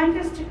you would like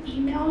us to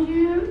email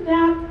you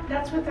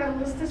that's what that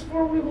list is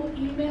for. We will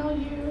email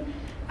you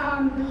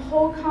the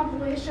whole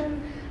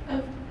compilation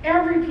of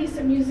every piece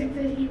of music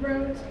that he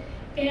wrote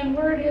and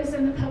where it is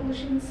in the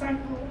publishing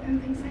cycle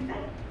and things like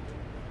that.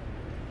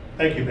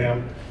 Thank you,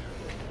 Pam.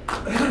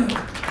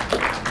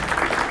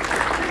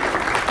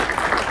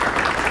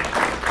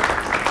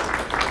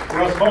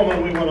 Russ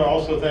Coleman, we want to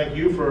also thank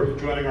you for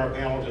joining our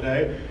panel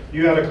today.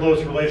 You had a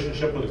close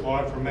relationship with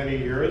Claude for many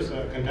years,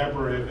 a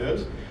contemporary of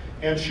his,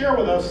 and share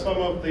with us some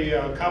of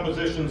the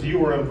compositions you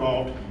were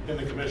involved in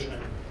the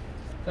commissioning.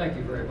 Thank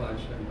you very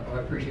much, and I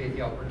appreciate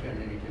the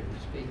opportunity to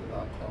speak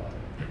about Claude.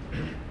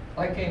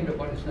 I came to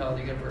what is now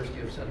the University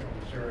of Central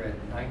Missouri in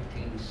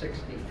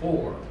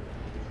 1964.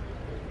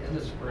 In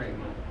the spring,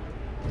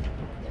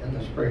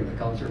 the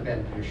concert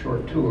band did a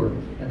short tour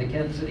in the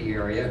Kansas City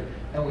area,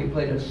 and we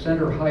played at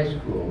Center High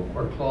School,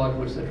 where Claude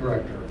was the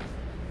director.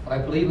 I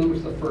believe it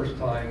was the first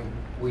time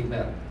we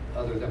met,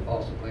 other than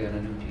possibly in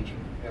a new teaching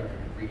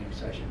reading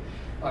session.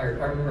 I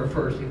remember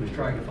first he was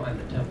trying to find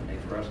the timpani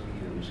for us to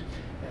use,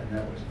 and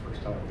that was the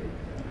first time we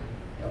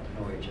got to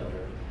know each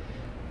other.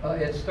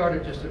 It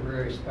started just a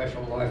very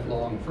special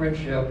lifelong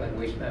friendship, and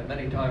we spent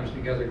many times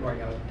together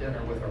going out to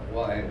dinner with our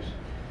wives.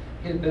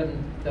 He had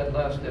been, that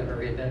last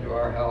dinner, he had been to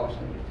our house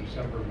in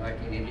December of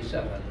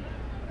 1987,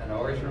 and I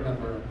always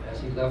remember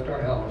as he left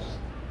our house,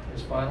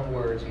 his final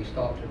words, he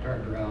stopped and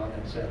turned around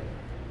and said,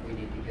 "We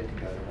need to get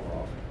together more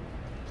often."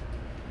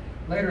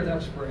 Later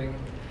that spring,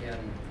 in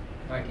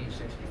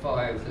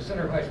 1965, the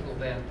Center High School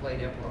band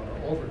played Emperor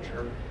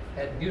Overture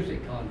at a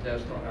music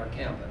contest on our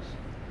campus.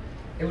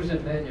 It was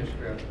in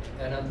manuscript,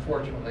 and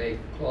unfortunately,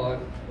 Claude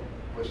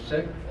was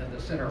sick, and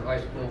the Center High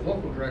School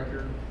vocal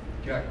director,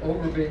 Jack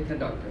Overby,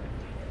 conducted.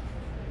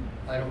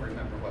 I don't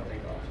remember what they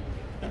got.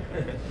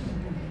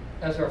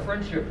 As our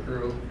friendship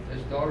grew,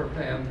 his daughter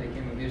Pam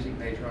became a music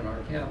major on our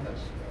campus.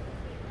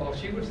 While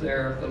she was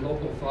there, the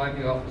local Phi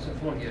Mu Alpha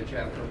Sinfonia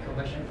chapter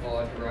commissioned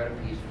Claude to write a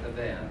piece for the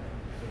band.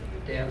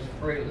 Dance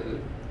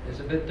Prelude is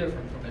a bit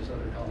different from his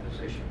other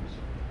compositions.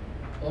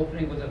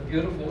 Opening with a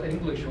beautiful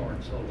English horn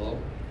solo,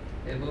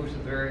 it moves a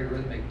very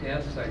rhythmic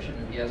dance section,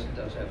 and yes, it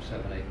does have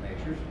 7/8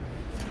 measures.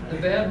 The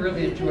band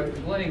really enjoyed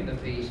playing the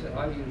piece, and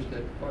I've used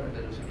it quite a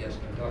bit as a guest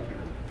conductor.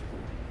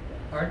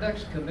 Our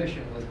next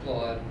commission with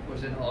Claude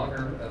was in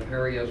honor of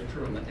Harry S.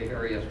 Truman, the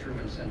Harry S.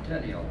 Truman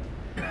Centennial,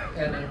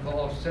 and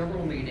involved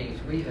several meetings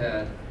we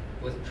had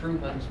with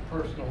Truman's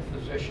personal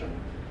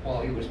physician while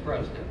he was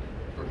president,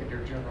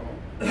 Brigadier General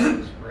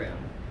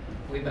Graham.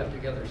 We met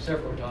together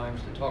several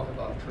times to talk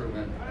about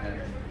Truman and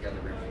gather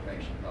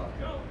information about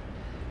him.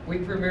 We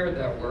premiered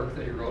that work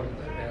that he wrote,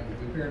 and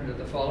we premiered at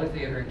the Folly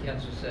Theater in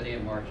Kansas City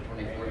on March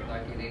 24,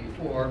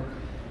 1984,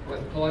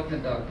 with Claude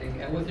conducting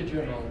and with the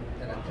General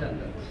in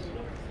attendance.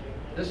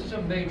 This is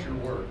a major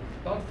work,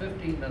 about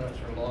 15 minutes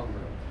or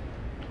longer,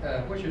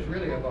 which is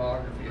really a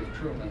biography of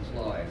Truman's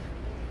life.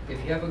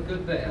 If you have a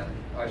good band,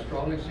 I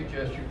strongly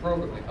suggest you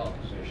program the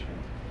composition.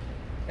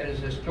 It is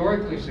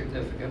historically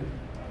significant,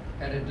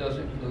 and it does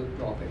include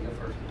dropping the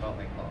first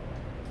atomic bomb.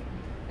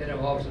 It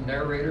involves a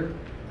narrator,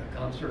 a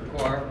concert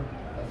choir,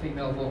 a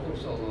female vocal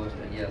soloist,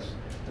 and yes,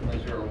 the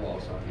Missouri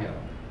Waltz on piano.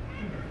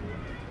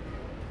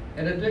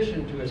 In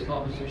addition to his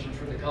compositions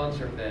for the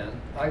concert band,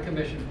 I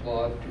commissioned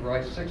Claude to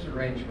write 6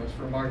 arrangements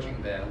for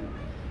marching band,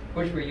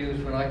 which were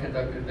used when I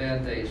conducted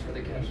band days for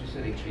the Kansas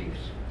City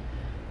Chiefs.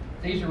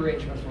 These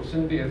arrangements will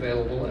soon be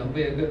available and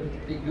will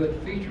be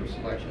good feature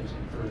selections in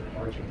current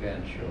marching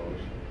band shows.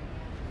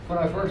 When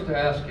I first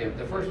asked him,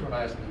 the first one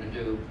I asked him to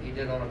do, he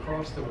did on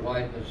Across the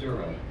Wide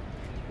Missouri,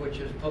 which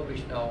is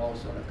published now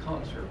also in a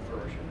concert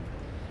version.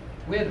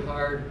 We had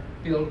hired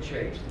Bill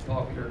Chase, the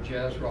popular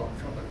jazz rock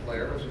trumpet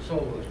player, as a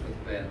soloist with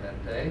the band that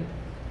day.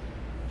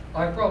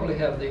 I probably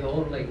have the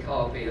only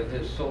copy of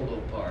his solo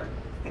part,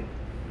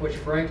 which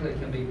frankly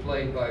can be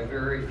played by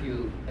very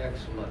few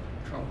excellent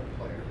trumpet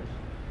players.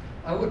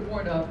 I would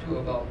point out too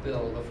about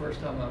Bill, the first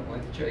time I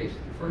went with Chase,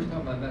 the first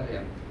time I met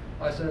him,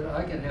 I said,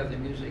 I can have the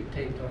music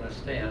taped on a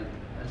stand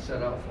and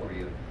set out for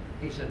you.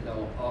 He said,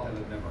 no, I'll have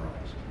it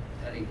memorized.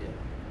 And he did.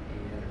 He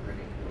had it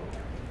ready to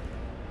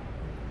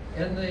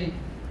go.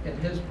 In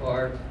his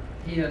part,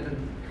 he ended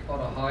on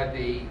a high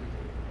B,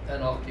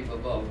 an octave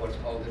above what's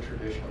called the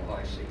traditional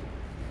high C.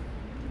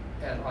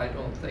 And I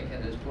don't think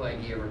in his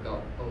playing he ever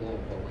got below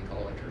what we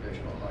call a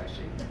traditional high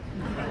C.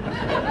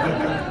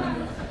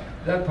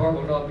 That part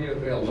will not be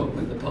available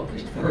with the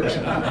published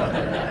version.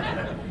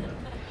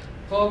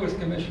 Claude was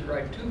commissioned to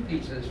write 2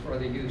 pieces for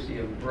the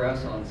UCM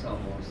brass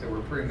ensembles that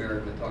were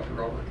premiered with Dr.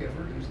 Robert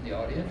Gifford, who's in the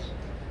audience,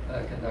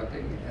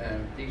 conducting,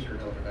 and these are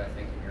noted, I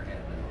think, in your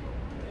hand now.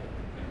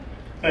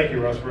 Thank you,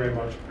 Russ, very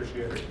much.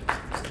 Appreciate it.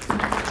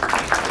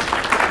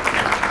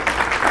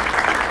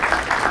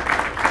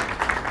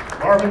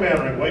 Marvin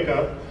Mannering, wake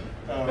up.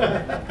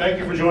 Thank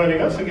you for joining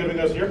us and giving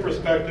us your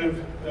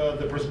perspective,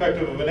 the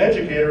perspective of an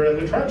educator in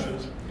the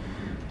trenches.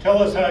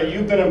 Tell us how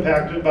you've been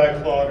impacted by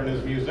Claude and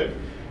his music.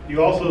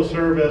 You also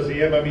serve as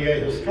the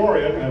MMEA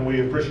historian, and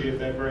we appreciate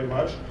that very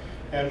much.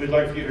 and we'd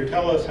like for you to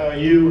tell us how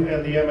you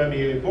and the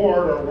MMEA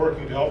board are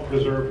working to help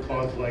preserve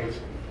Claude's legacy.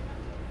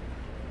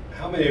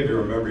 How many of you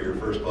remember your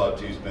first Claude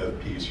T. Smith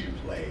piece you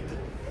played?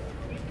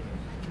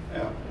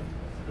 Yeah.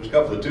 There's a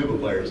couple of tuba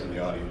players in the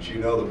audience. You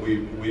know that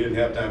we didn't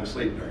have time to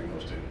sleep during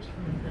those tunes.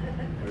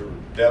 We were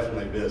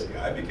definitely busy.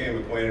 I became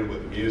acquainted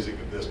with the music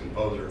of this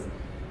composer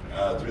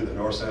through the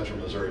North Central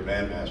Missouri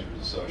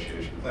Bandmasters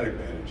Association Clinic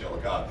Band in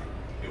Chillicothe.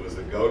 It was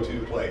the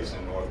go-to place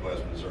in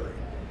Northwest Missouri.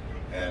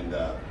 And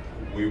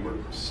we were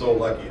so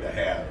lucky to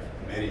have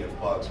many of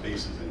Claude's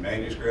pieces in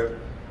manuscript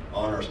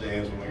on our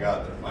stands when we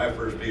got there. My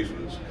first piece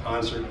was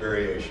Concert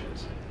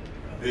Variations.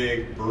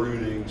 Big,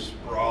 brooding,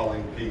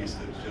 sprawling piece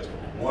that's just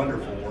a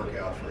wonderful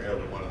workout for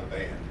everyone in the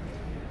band.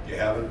 If you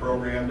haven't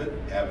programmed it,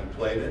 haven't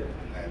played it,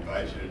 I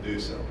invite you to do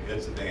so.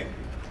 It's a dandy,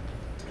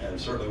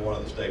 and certainly one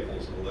of the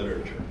staples of the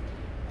literature.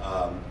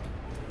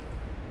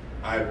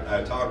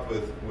 I talked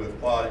with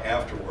Claude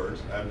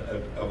afterwards.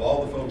 Of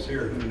all the folks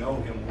here who know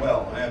him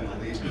well, I am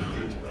the least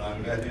of these, but I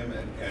met him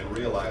and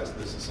realized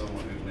this is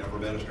someone who's never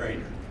been a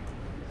stranger.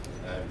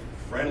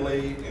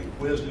 Friendly,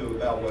 inquisitive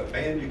about what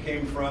band you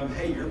came from.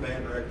 Hey, your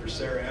band director,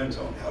 Sarah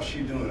Antone, how's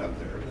she doing up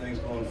there? Everything's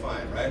going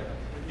fine, right?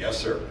 Yes,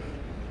 sir.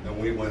 And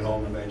we went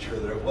home and made sure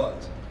that it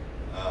was.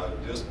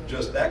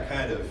 Just that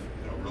kind of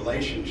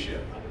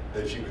relationship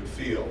that you could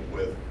feel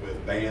with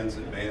bands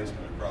and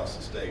bandsmen across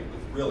the state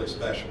was really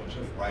special, just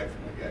right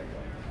from the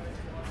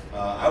get-go.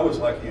 I was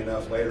lucky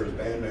enough later as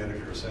band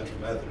manager at Central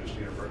Methodist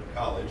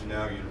College,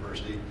 now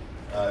university,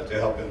 to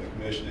help in the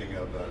commissioning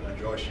of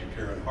Rejoice You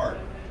Karen Hart.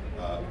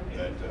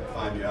 That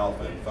Phi Mu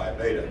Alpha and Phi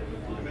Beta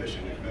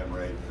commissioned to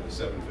commemorate the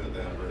 75th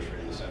anniversary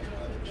of the Central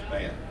Methodist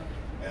Band.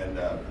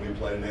 And we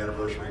played an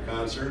anniversary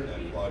concert,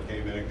 and Claude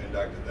came in and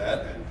conducted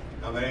that. And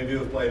how many of you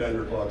have played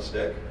under Claude's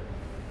stick?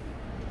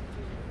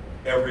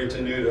 Every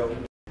tenuto.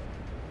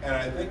 And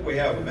I think we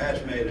have a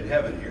match made in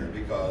heaven here,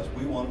 because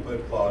we want to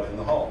put Claude in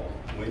the hall.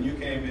 When you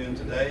came in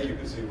today, you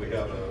can see we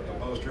have a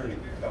poster and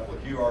a couple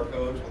of QR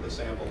codes with a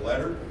sample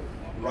letter.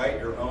 Write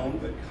your own,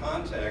 but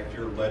contact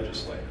your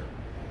legislator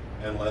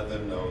and let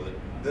them know that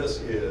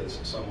this is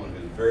someone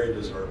who's very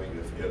deserving.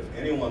 If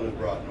anyone has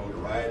brought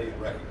notoriety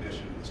and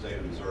recognition to the state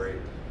of Missouri,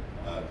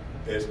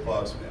 it's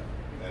Claude Smith.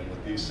 And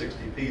with these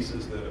 60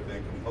 pieces that have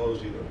been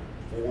composed either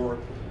for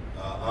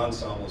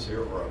ensembles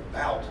here or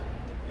about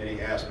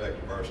any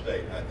aspect of our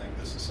state, I think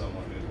this is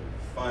someone who's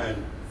a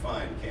fine,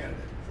 fine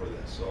candidate for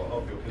this. So I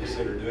hope you'll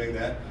consider doing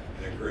that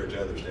and encourage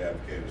others to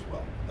advocate as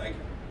well. Thank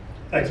you.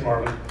 Thanks,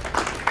 Marvin.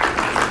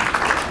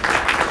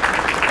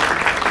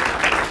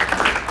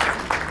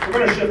 We're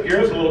going to shift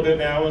gears a little bit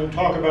now and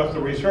talk about the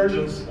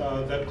resurgence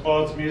that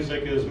Claude's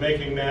music is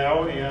making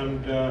now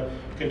and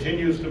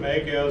continues to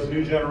make as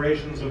new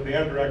generations of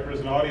band directors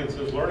and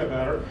audiences learn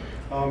about her.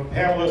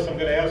 Panelists, I'm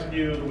going to ask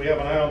you, we have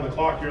an eye on the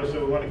clock here,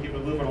 so we want to keep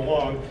it moving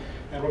along.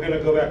 And we're going to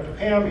go back to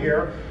Pam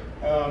here.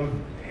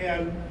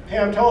 And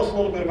Pam, tell us a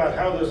little bit about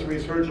how this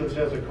resurgence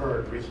has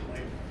occurred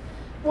recently.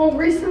 Well,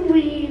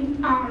 recently,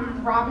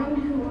 Robin,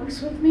 who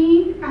works with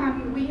me,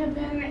 we have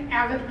been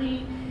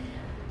avidly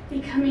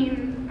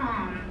becoming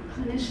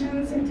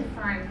clinicians in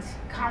different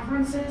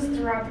conferences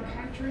throughout the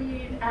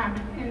country,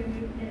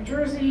 in New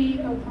Jersey,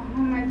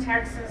 Oklahoma,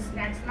 Texas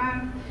next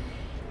month,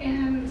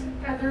 and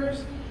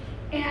others.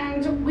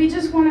 And we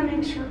just want to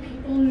make sure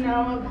people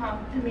know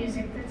about the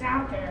music that's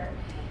out there,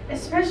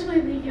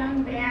 especially the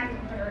young band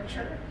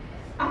literature.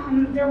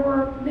 There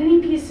were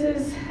many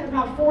pieces,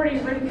 about 40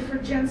 written for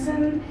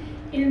Jensen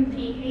in the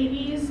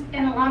 80s,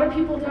 and a lot of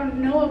people don't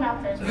know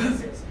about those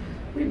pieces.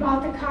 We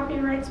bought the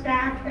copyrights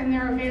back, and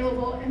they're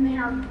available, and they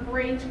are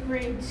great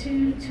grade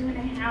 2,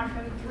 2.5,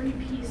 and 3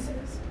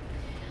 pieces.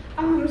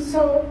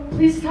 So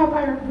please stop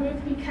by our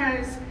booth,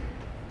 because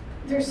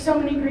there's so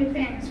many great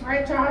things,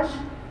 right, Josh?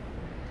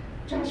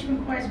 Josh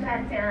McCoy's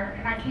back there,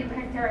 and I came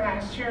back there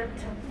last year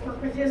to work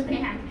with his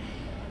band.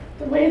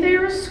 The way they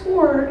are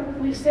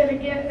scored, we've said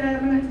again,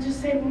 I'm going to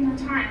just say it one more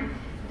time,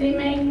 they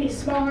make a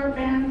smaller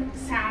band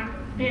sound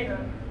bigger.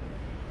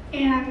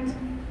 And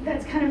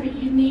that's kind of a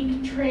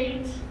unique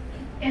trait,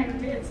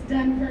 and it's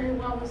done very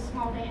well with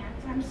small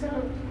bands. I'm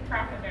so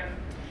proud of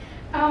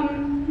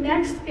them.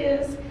 Next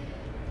is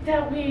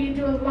that we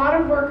do a lot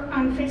of work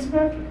on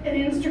Facebook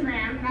and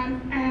Instagram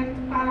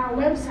and on our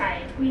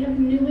website. We have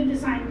a newly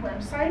designed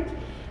website,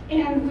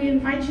 and we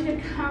invite you to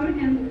come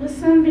and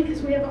listen,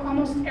 because we have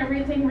almost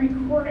everything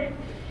recorded.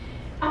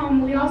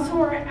 We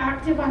also are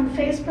active on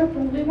Facebook,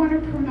 but we want to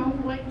promote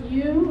what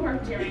you are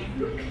doing.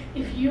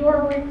 If you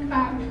are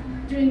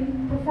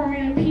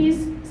performing a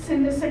piece,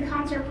 send us a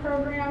concert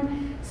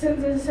program,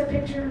 send us a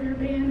picture of your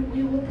band,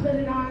 we will put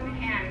it on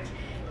hand.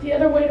 The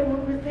other way to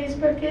work with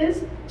Facebook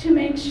is to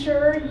make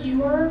sure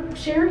you are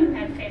sharing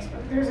that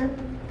Facebook. There's a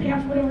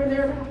pamphlet over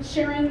there about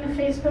sharing the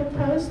Facebook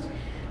post,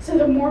 so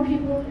that more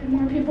people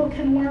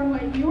can learn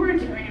what you are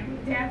doing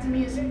with Dad's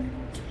music.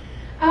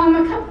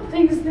 A couple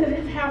things that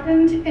have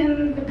happened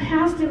in the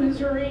past in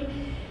Missouri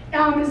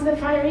is the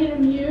Phi Beta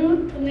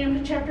Mu, the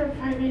Lambda chapter of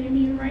Phi Beta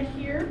Mu right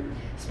here,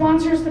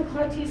 sponsors the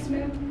Claude T.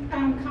 Smith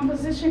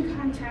Composition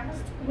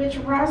Contest, which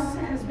Russ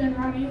has been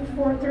running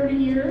for 30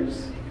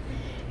 years,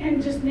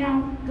 and just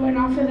now going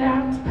off of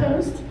that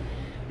post.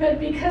 But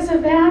because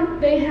of that,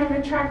 they have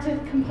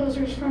attracted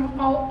composers from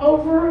all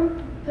over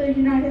the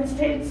United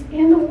States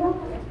and the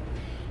world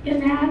in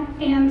that,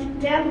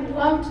 and Dad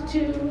loved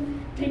to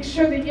make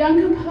sure that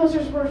young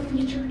composers were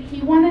featured.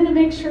 He wanted to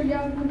make sure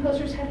young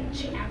composers had a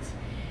chance.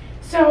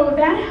 So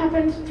that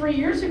happened 3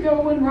 years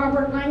ago when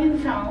Robert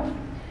Langenfeld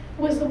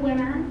was the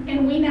winner,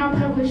 and we now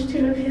publish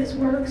 2 of his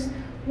works.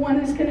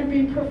 One is going to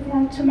be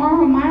performed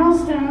tomorrow,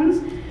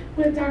 Milestones,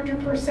 with Dr.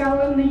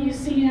 Purcell and the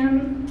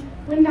UCM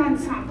Wind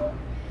Ensemble.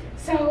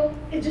 So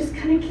it just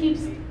kind of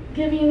keeps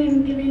giving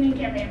and giving and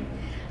giving.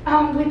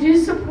 We do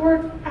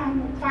support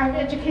 5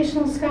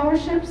 educational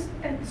scholarships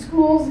at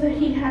schools that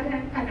he had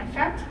an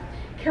effect: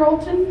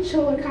 Carrollton,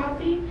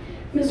 Chillicothe,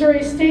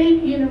 Missouri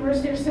State,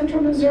 University of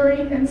Central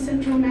Missouri, and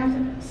Central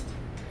Methodist.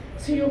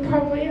 So you'll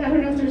probably, I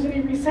don't know if there's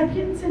any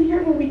recipients in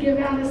here, but we give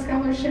out a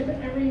scholarship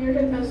every year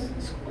to those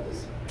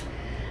schools.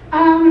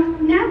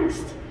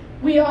 Next,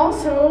 we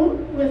also,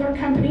 with our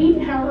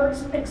company, are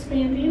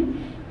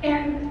expanding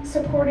and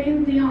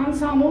supporting the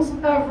ensembles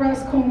of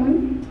Russ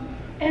Coleman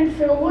and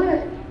Phil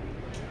Wood.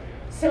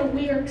 So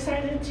we are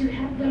excited to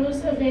have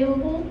those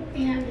available,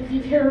 and if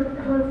you've heard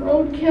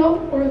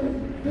Roadkill or the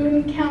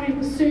Boone County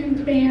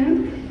Bassoons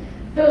Band,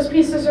 those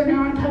pieces are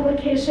now in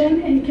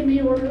publication and can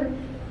be ordered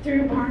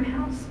through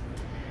Barnhouse.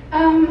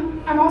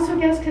 I'm also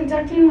guest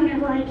conducting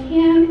whenever I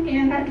can,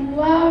 and I'd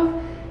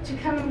love to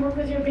come and work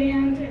with your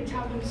band and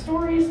tell them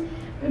stories,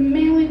 but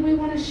mainly we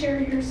want to share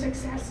your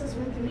successes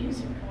with the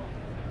music.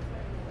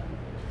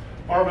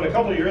 Marvin, a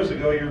couple of years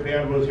ago, your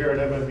band was here at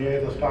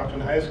MMBA, the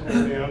Stockton High School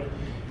band,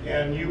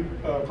 and you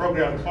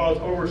programmed Claude's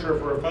Overture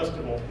for a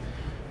festival.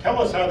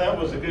 Tell us how that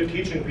was a good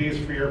teaching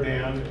piece for your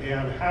band,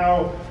 and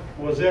how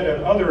was it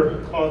and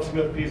other Claude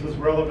Smith pieces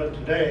relevant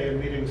today in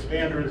meeting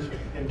standards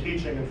in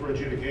teaching and for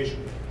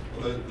adjudication?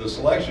 Well, the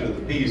selection of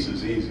the piece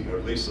is easy, or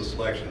at least the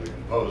selection of the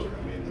composer.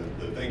 I mean,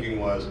 the thinking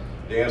was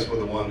dance with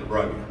the one that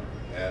brung you.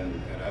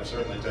 And I've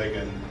certainly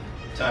taken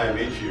time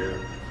each year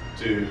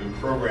to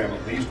program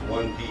at least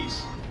one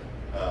piece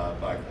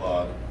by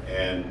Claude,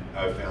 and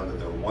I've found that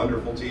they're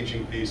wonderful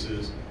teaching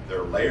pieces.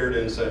 They're layered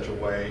in such a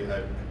way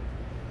that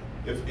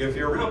if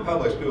you're around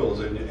public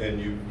schools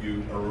and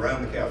you are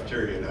around the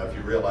cafeteria enough,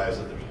 you realize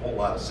that there's a whole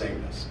lot of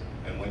sameness.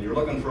 And when you're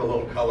looking for a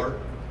little color,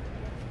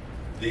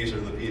 these are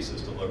the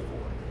pieces to look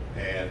for.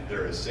 And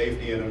there is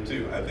safety in them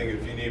too. I think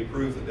if you need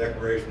proof that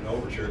Declaration and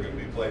Overture can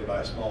be played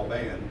by a small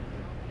band,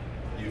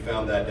 you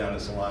found that down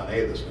at Salon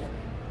A this morning.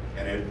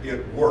 And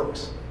it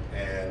works.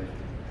 And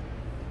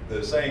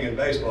the saying in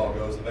baseball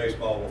goes, the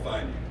baseball will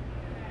find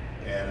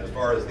you. And as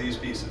far as these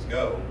pieces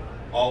go,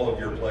 all of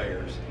your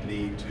players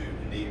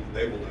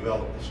they will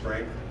develop the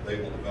strength, they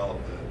will develop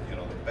the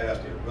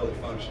capacity to really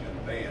function in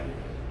the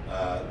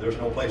band. There's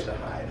no place to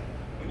hide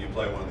when you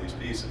play one of these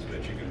pieces,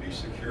 but you can be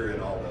secure in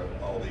all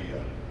the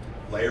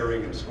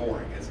layering and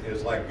scoring.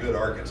 It's like good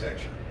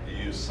architecture. You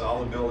use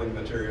solid building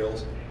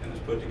materials, and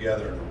it's put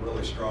together in a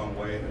really strong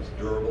way, and it's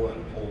durable and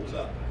it holds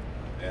up.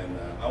 And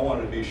I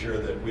wanted to be sure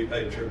that we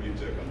paid tribute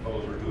to a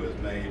composer who has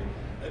made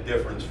a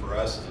difference for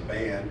us as a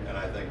band, and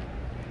I think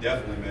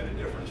definitely made a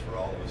difference for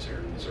all of us here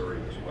in Missouri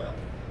as well.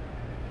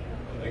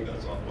 I think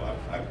that's all.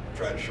 I've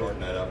tried to shorten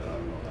that up, and I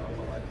don't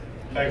know what I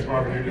did. Thanks,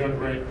 Marvin. You're doing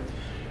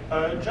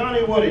great.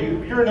 Johnny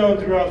Woody, you're known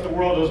throughout the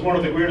world as one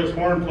of the greatest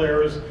horn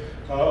players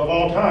of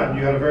all time.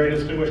 You had a very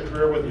distinguished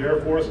career with the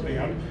Air Force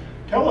Band.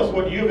 Tell us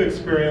what you've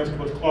experienced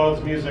with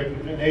Claude's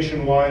music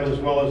nationwide as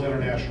well as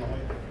internationally.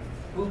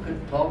 Who did you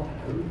talk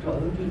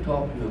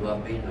to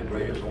about being the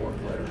greatest horn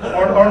player?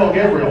 Arnold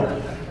Gabriel.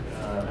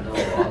 No,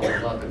 I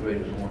was not the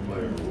greatest horn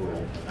player in the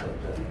world,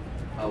 but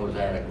I was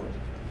adequate.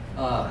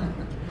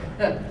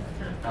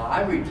 Now,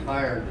 I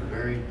retired the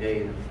very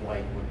day the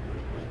Flight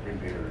was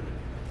premiered.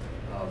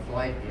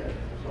 Flight, yes,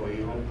 so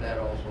he wrote that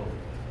also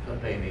to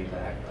pay me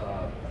back,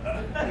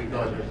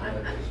 because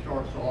it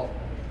starts off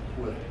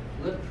with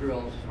lip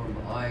trills from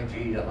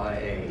IG to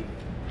IA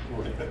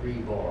for 3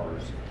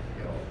 bars,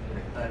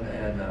 and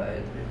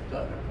it's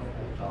done a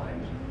couple of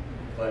times,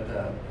 but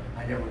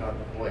I never got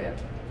to play it.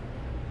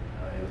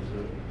 It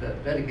was a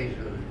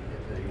dedication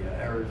to the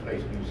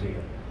Aerospace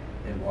Museum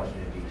in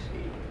Washington, D.C.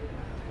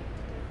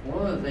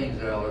 One of the things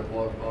that I was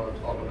going to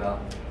talk about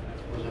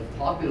was the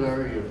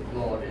popularity of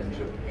Claude in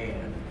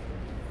Japan.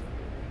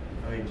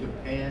 I mean,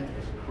 Japan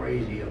is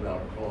crazy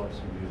about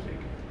Claude's music.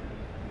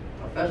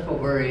 Festival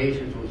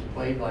Variations was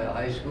played by a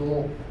high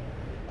school,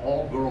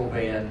 all-girl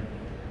band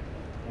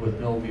with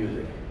no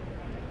music.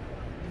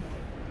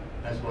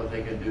 That's what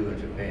they can do in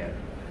Japan.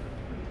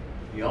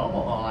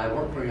 Yamaha, I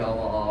worked for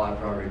Yamaha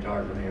after I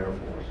retired from the Air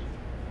Force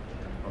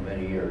for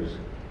many years.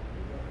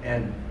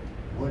 And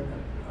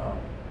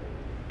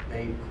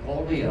they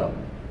called me up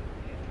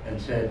and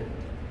said,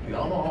 the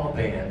Yamaha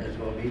band is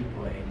going to be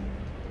playing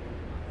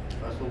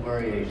Festival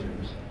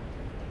Variations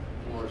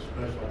for a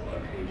special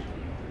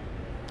occasion,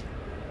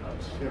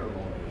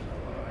 ceremonies,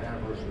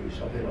 anniversary,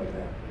 something like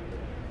that.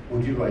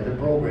 Would you write the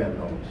program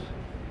notes?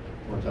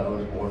 which I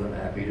was more than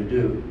happy to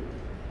do.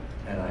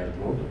 And I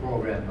wrote the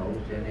program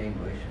notes in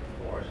English,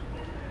 of course,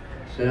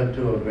 sent them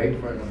to a great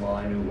friend of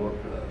mine who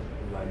worked,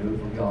 who I knew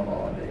from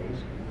Yamaha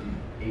days.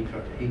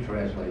 He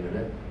translated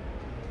it,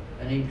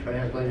 and he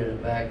translated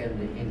it back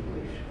into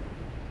English.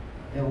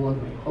 It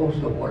wasn't close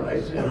to what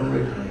I said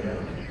originally,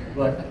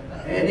 but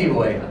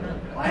anyway,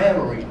 I have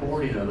a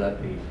recording of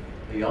that piece.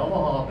 The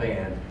Yamaha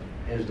band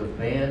is the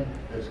band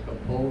that's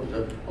composed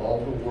of all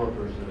the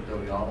workers at the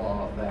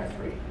Yamaha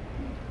factory.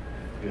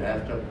 You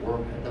have to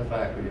work at the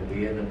factory to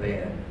be in the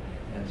band,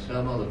 and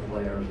some of the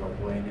players are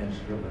playing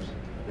instruments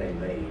they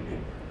made.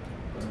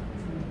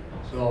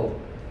 So,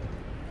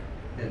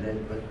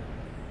 but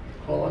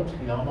Claude's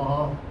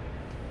Yamaha,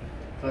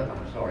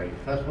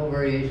 Festival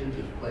Variations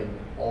is played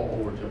all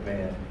over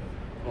Japan.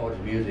 Claude's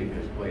music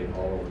is played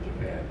all over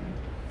Japan.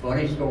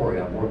 Funny story,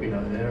 I'm working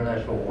on the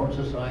International Horn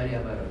Society,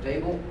 I'm at a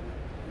table,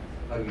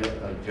 a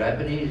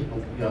Japanese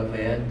young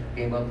man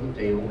came up to the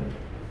table,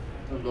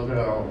 was looking at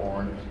our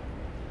horns,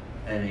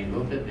 and he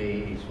looked at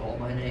me, he saw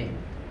my name,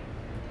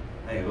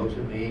 and he looks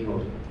at me, he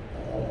goes,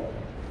 oh,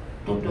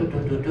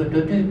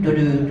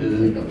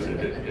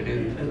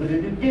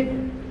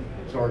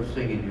 started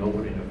singing the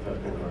opening of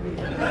Festival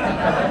Variations.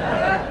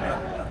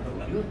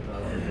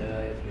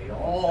 It's me,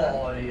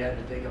 oh, and he had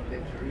to take a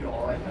picture, you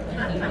know.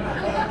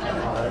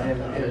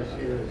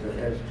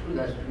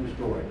 That's a true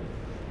story.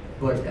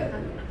 But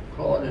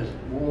Claude is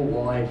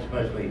worldwide,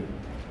 especially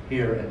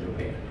here in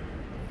Japan.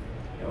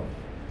 You know,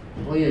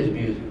 play his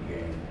music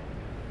game,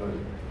 because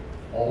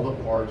all the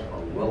parts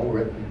are well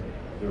written,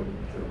 they're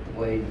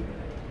played,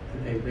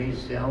 they may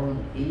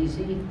sound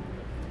easy,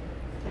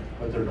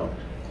 but they're not.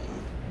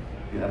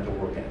 You have to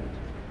work at it.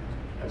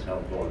 That's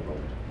how Claude wrote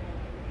it.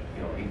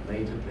 You know, he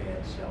made the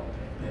band sound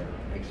better,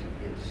 makes the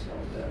kids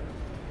sound better.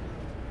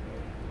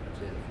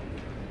 That's it.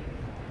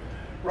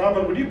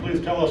 Robin, would you please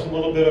tell us a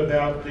little bit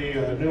about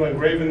the new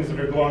engravings that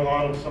are going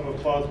on with some of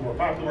Claude's more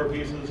popular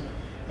pieces,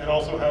 and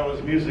also how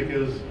his music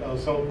is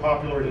so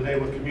popular today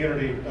with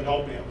community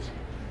adult bands?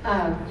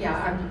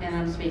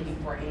 I'm speaking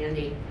for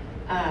Andy.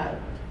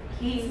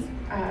 He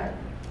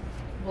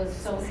was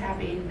so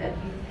happy that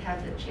he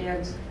had the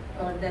chance,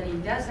 or that he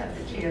does have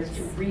the chance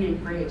to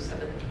re-engrave some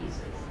of the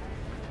pieces.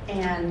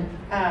 And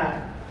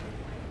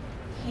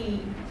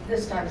he,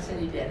 this time, said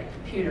he did a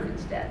computer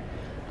instead.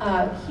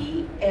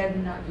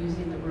 And not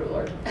using the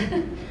ruler.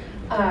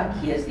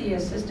 He is the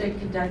assistant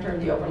conductor of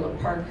the Overland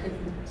Park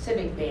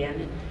Civic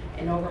Band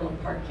in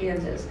Overland Park,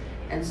 Kansas.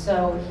 And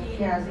so he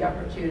has the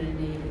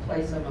opportunity to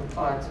play some of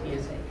Claude's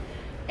music.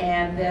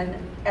 And then,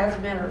 as a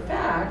matter of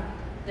fact,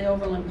 the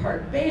Overland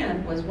Park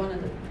Band was one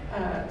of the,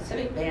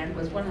 Civic Band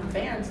was one of the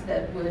bands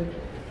that would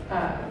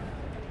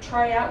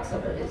try out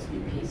some of his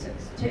new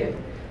pieces too.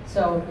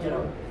 So, you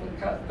know,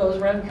 what goes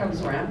around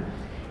comes around.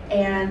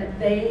 And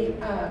they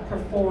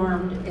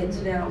performed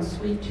Incidental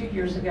Suite 2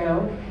 years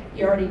ago.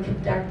 He already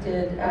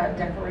conducted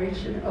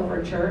Declaration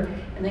Overture.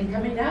 And then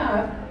coming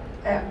up,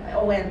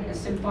 and a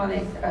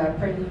Symphonic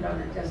Prelude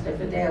on Adesta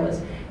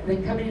Fidelis. And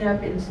then coming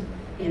up in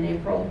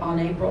April, on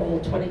April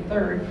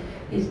 23rd,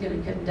 he's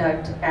going to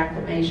conduct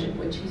Acclamation,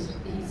 which he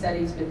said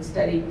he's been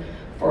studying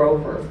for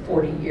over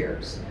 40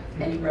 years.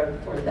 And he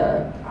wrote for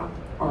the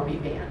Army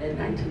Band in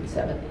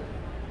 1970.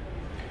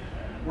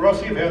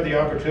 Russ, you've had the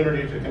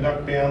opportunity to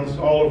conduct bands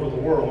all over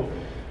the world.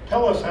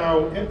 Tell us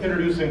how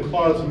introducing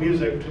Claude's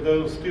music to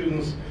those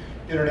students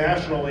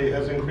internationally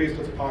has increased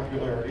its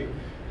popularity.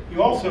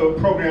 You also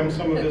program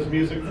some of his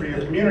music for your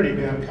community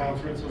band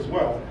concerts as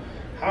well.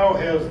 How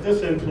has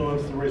this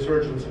influenced the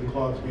resurgence in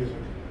Claude's music?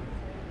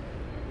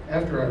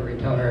 After I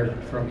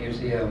retired from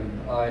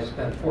UCM, I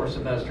spent 4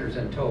 semesters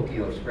in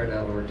Tokyo, spread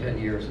out over 10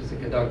 years, as the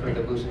conductor of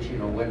the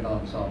Musashino Wind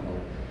Ensemble,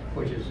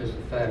 which is just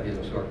a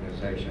fabulous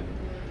organization.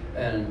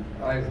 And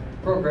I've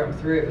programmed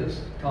 3 of his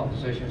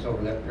compositions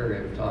over that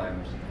period of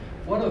time.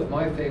 One of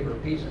my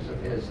favorite pieces of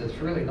his that's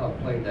really not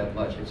played that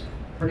much, it's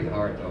pretty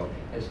hard though,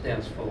 is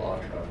Dance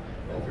Philautra,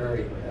 a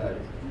very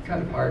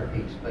kind of hard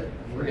piece, but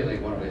really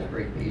one of his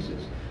great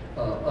pieces.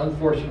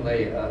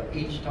 Unfortunately,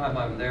 each time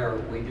I'm there,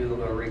 we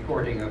do a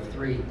recording of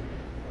 3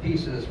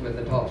 pieces with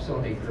the top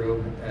Sony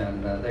crew,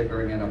 and they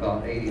bring in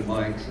about 80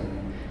 mics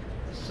and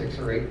 6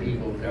 or 8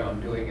 people down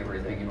doing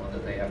everything, you know,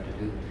 that they have to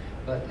do.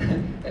 But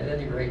at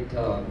any rate,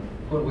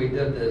 when we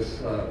did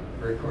this,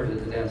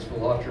 recorded the Dance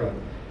Philautra,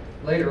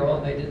 later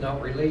on they did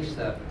not release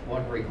that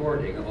one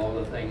recording of all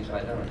the things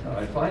I done.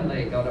 I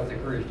finally got up the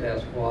courage to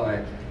ask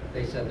why.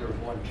 They said there was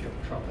one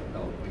trumpet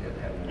note. We didn't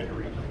have one to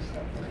release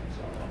that thing,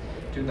 so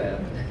too bad.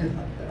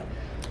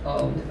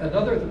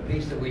 Another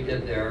piece that we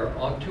did there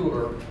on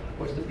tour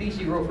was the piece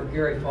he wrote for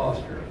Gary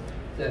Foster,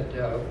 that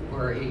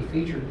where he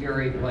featured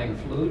Gary playing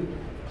flute,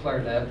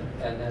 clarinet,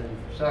 and then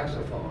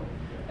saxophone.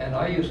 And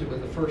I used it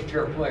with the first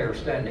chair player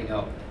standing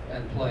up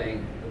and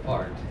playing the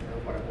part, or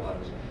what it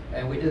was.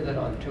 And we did that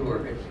on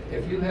tour.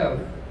 If you have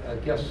a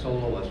guest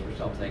soloist or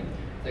something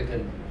that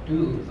can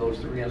do those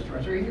 3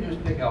 instruments, or you can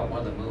just pick out one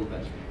of the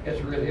movements,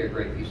 it's really a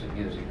great piece of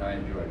music. I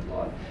enjoy it a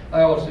lot.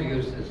 I also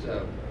used this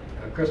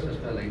Christmas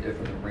medley did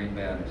for the Marine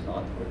Band as an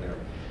encore there.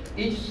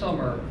 Each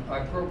summer,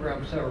 I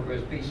programmed several of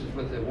his pieces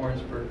with the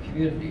Warrensburg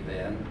Community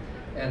Band,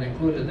 and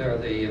included there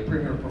the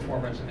premiere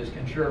performance of his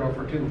concerto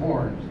for two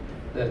horns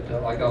that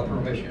I got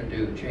permission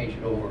to change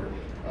it over.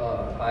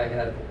 I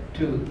had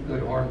two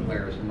good horn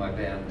players in my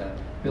band,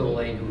 Bill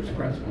Lane, who was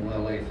principal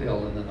in LA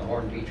Phil, and then the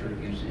horn teacher at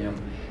UCM,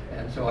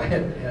 and so I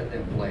had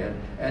them play it,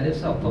 and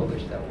it's now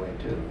published that way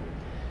too.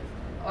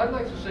 I'd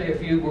like to say a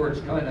few words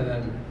kind of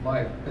in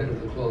my bit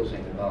of the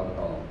closing about it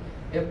all.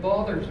 It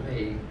bothers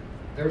me,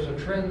 there's a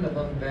trend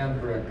among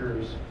band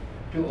directors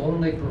to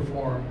only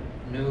perform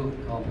new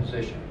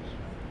compositions.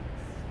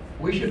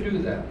 We should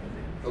do that,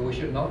 but we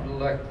should not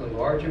neglect the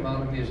large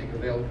amount of music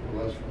available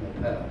to us from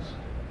the past.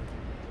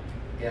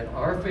 In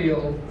our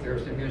field,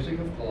 there's the music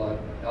of Claude,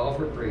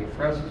 Alfred Reed,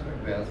 Francis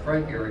Macbeth,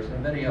 Frank Erickson,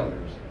 and many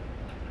others.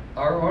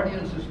 Our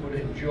audiences would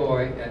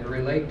enjoy and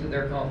relate to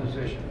their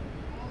composition.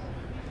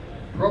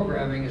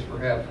 Programming is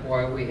perhaps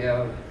why we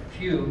have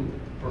few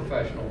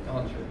professional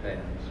concert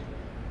bands,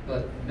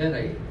 but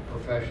many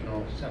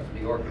professional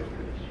symphony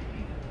orchestras.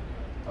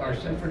 Our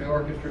symphony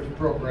orchestras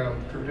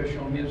program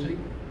traditional music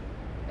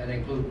and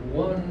include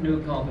one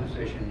new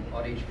composition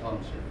on each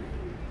concert.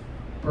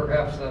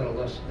 Perhaps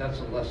that's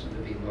a lesson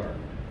to be learned.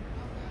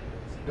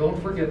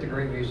 Don't forget the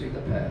great music of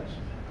the past.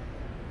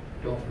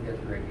 Don't forget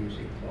the great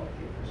music Claude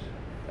gave us.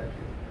 Thank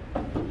you.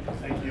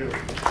 Thank you.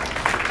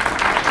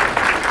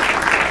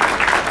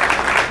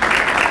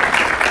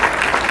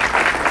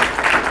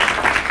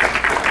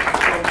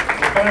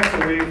 The fact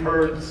that we've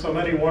heard so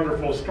many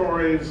wonderful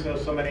stories,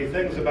 so many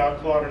things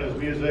about Claude and his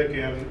music,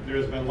 and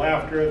there's been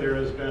laughter, there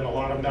has been a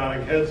lot of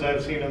nodding heads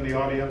I've seen in the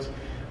audience,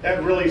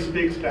 that really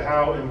speaks to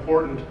how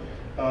important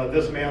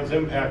this man's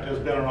impact has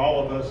been on all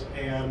of us,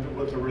 and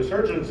with the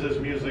resurgence his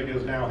music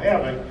is now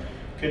having,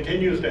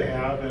 continues to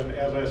have, and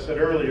as I said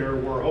earlier,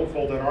 we're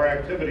hopeful that our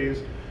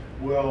activities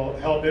will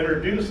help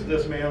introduce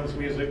this man's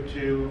music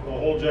to a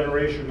whole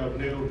generation of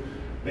new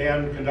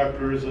band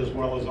conductors as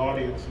well as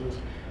audiences.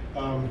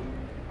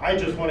 I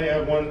just want to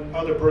add one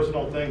other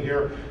personal thing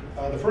here.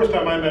 The first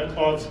time I met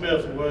Claude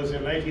Smith was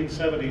in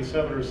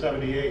 1977 or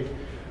 78,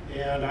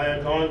 and I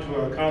had gone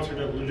to a concert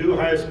at Ladue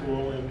High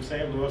School in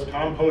St. Louis.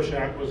 Tom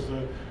Poshak was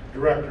the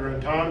director,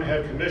 and Tom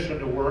had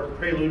commissioned a work,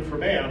 Prelude for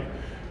Band,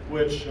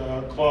 which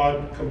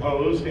Claude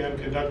composed and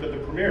conducted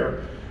the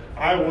premiere.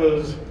 I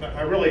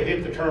really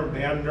hate the term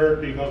band nerd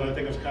because I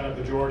think it's kind of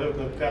pejorative,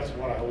 but that's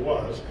what I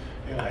was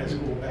in high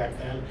school back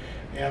then.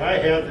 And I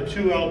had the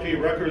 2 LP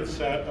record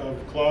set of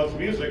Claude's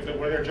music that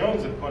Winter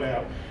Jones had put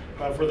out.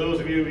 For those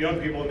of you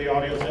young people in the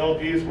audience,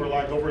 LPs were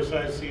like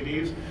oversized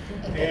CDs.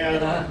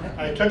 And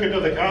I took it to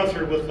the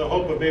concert with the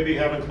hope of maybe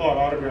having Claude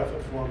autograph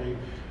it for me.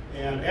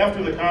 And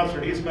after the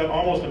concert, he spent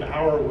almost an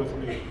hour with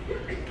me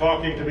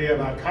talking to me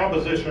about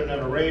composition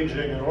and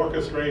arranging and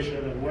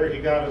orchestration and where he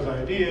got his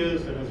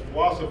ideas and his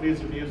philosophies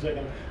of music.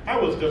 And I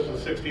was just a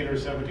 16 or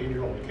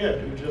 17-year-old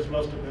kid who just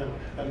must have been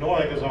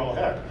annoying as all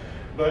heck.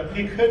 But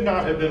he could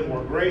not have been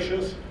more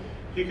gracious.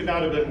 He could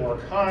not have been more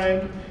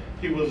kind.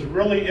 He was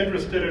really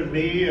interested in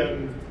me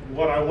and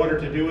what I wanted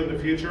to do in the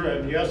future.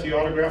 And yes, he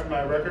autographed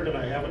my record, and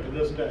I have it to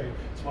this day.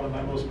 It's one of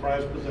my most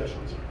prized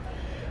possessions.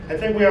 I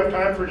think we have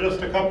time for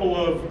just a couple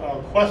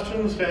of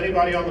questions to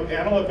anybody on the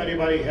panel, if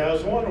anybody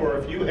has one, or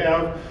if you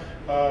have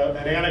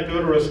an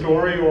anecdote or a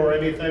story or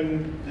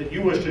anything that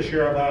you wish to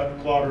share about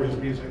Claude or his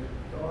music.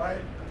 All right.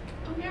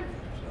 Okay.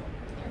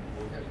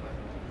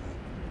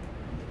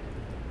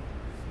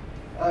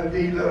 I'm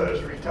D.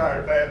 Lewis,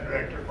 retired band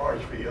director of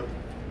Marshfield.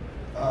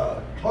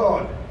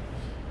 Claude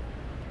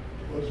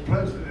was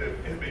president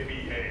of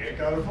MABA. I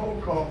got a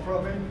phone call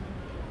from him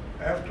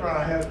after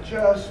I had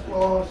just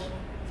lost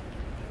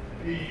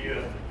the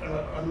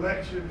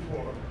election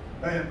for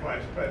band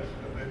vice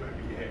president of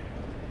MABA.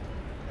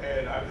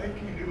 And I think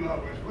he knew I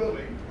was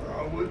willing, or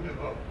I wouldn't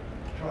have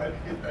tried to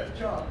get that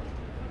job.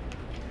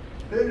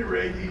 At any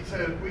rate, he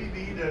said, we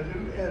need a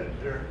new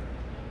editor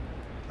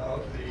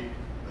of the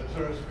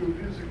Missouri School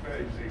Music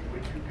Magazine,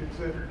 which you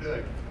consider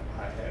doing.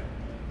 I had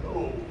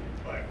no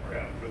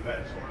background with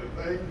that sort of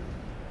thing.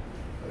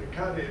 I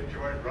kind of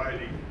enjoyed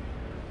writing,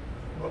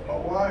 but my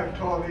wife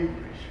taught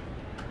English.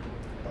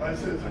 I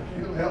said, if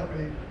you'll help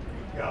me,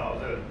 yeah, I'll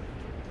do it.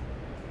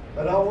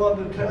 But I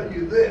wanted to tell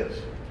you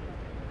this.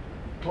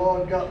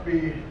 Claude got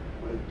me,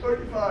 with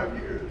 35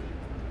 years,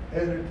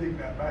 editing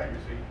that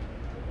magazine,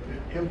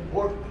 an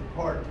important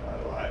part of my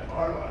life,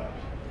 our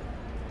lives.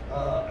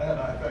 And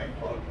I thank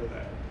Claude for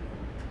that.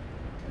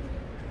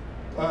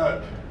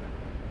 But,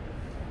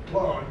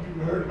 Claude,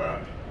 you've heard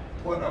about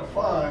what a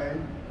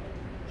fine,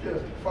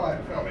 just a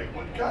fine fellow.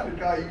 What kind of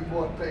guy you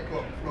want to take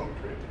on a road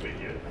trip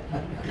with you?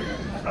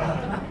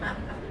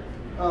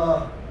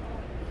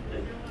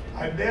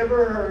 I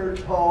never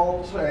heard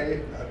Paul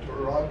say a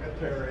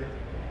derogatory,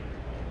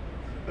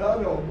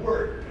 not a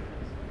word.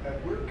 And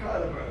we're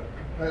kind of a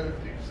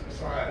competitive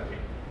society,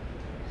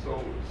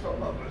 so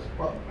some of us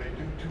probably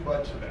do too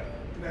much of that.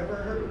 Never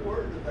heard a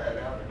word of that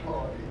out of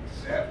Claude,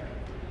 except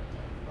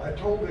I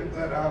told him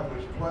that I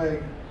was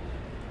playing,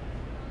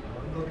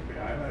 look at me,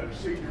 I'm at a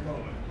senior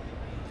moment,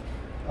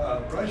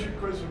 Russian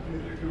Christmas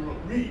music, who wrote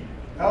Reed,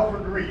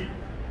 Alfred Reed.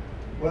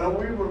 Well,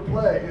 we were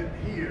playing it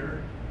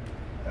here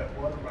at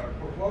one of our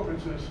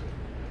performances,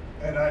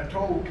 and I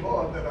told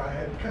Claude that I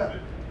had cut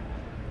it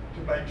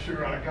to make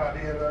sure I got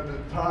in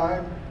under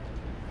time,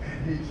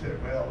 and he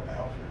said, well,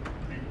 Alfred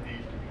Reed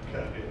needs to be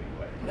cut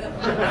anyway.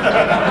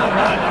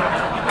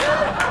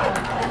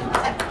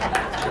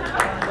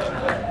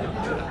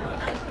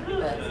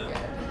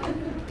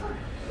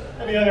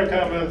 Any other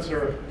comments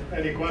or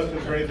any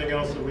questions or anything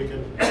else that we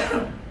can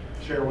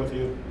share with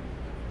you?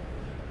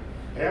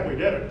 Yeah, we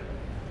did it.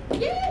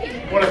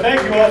 I want to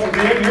thank you all for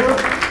being here.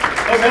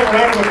 Let's have a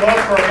round of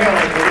applause for our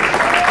panel, please.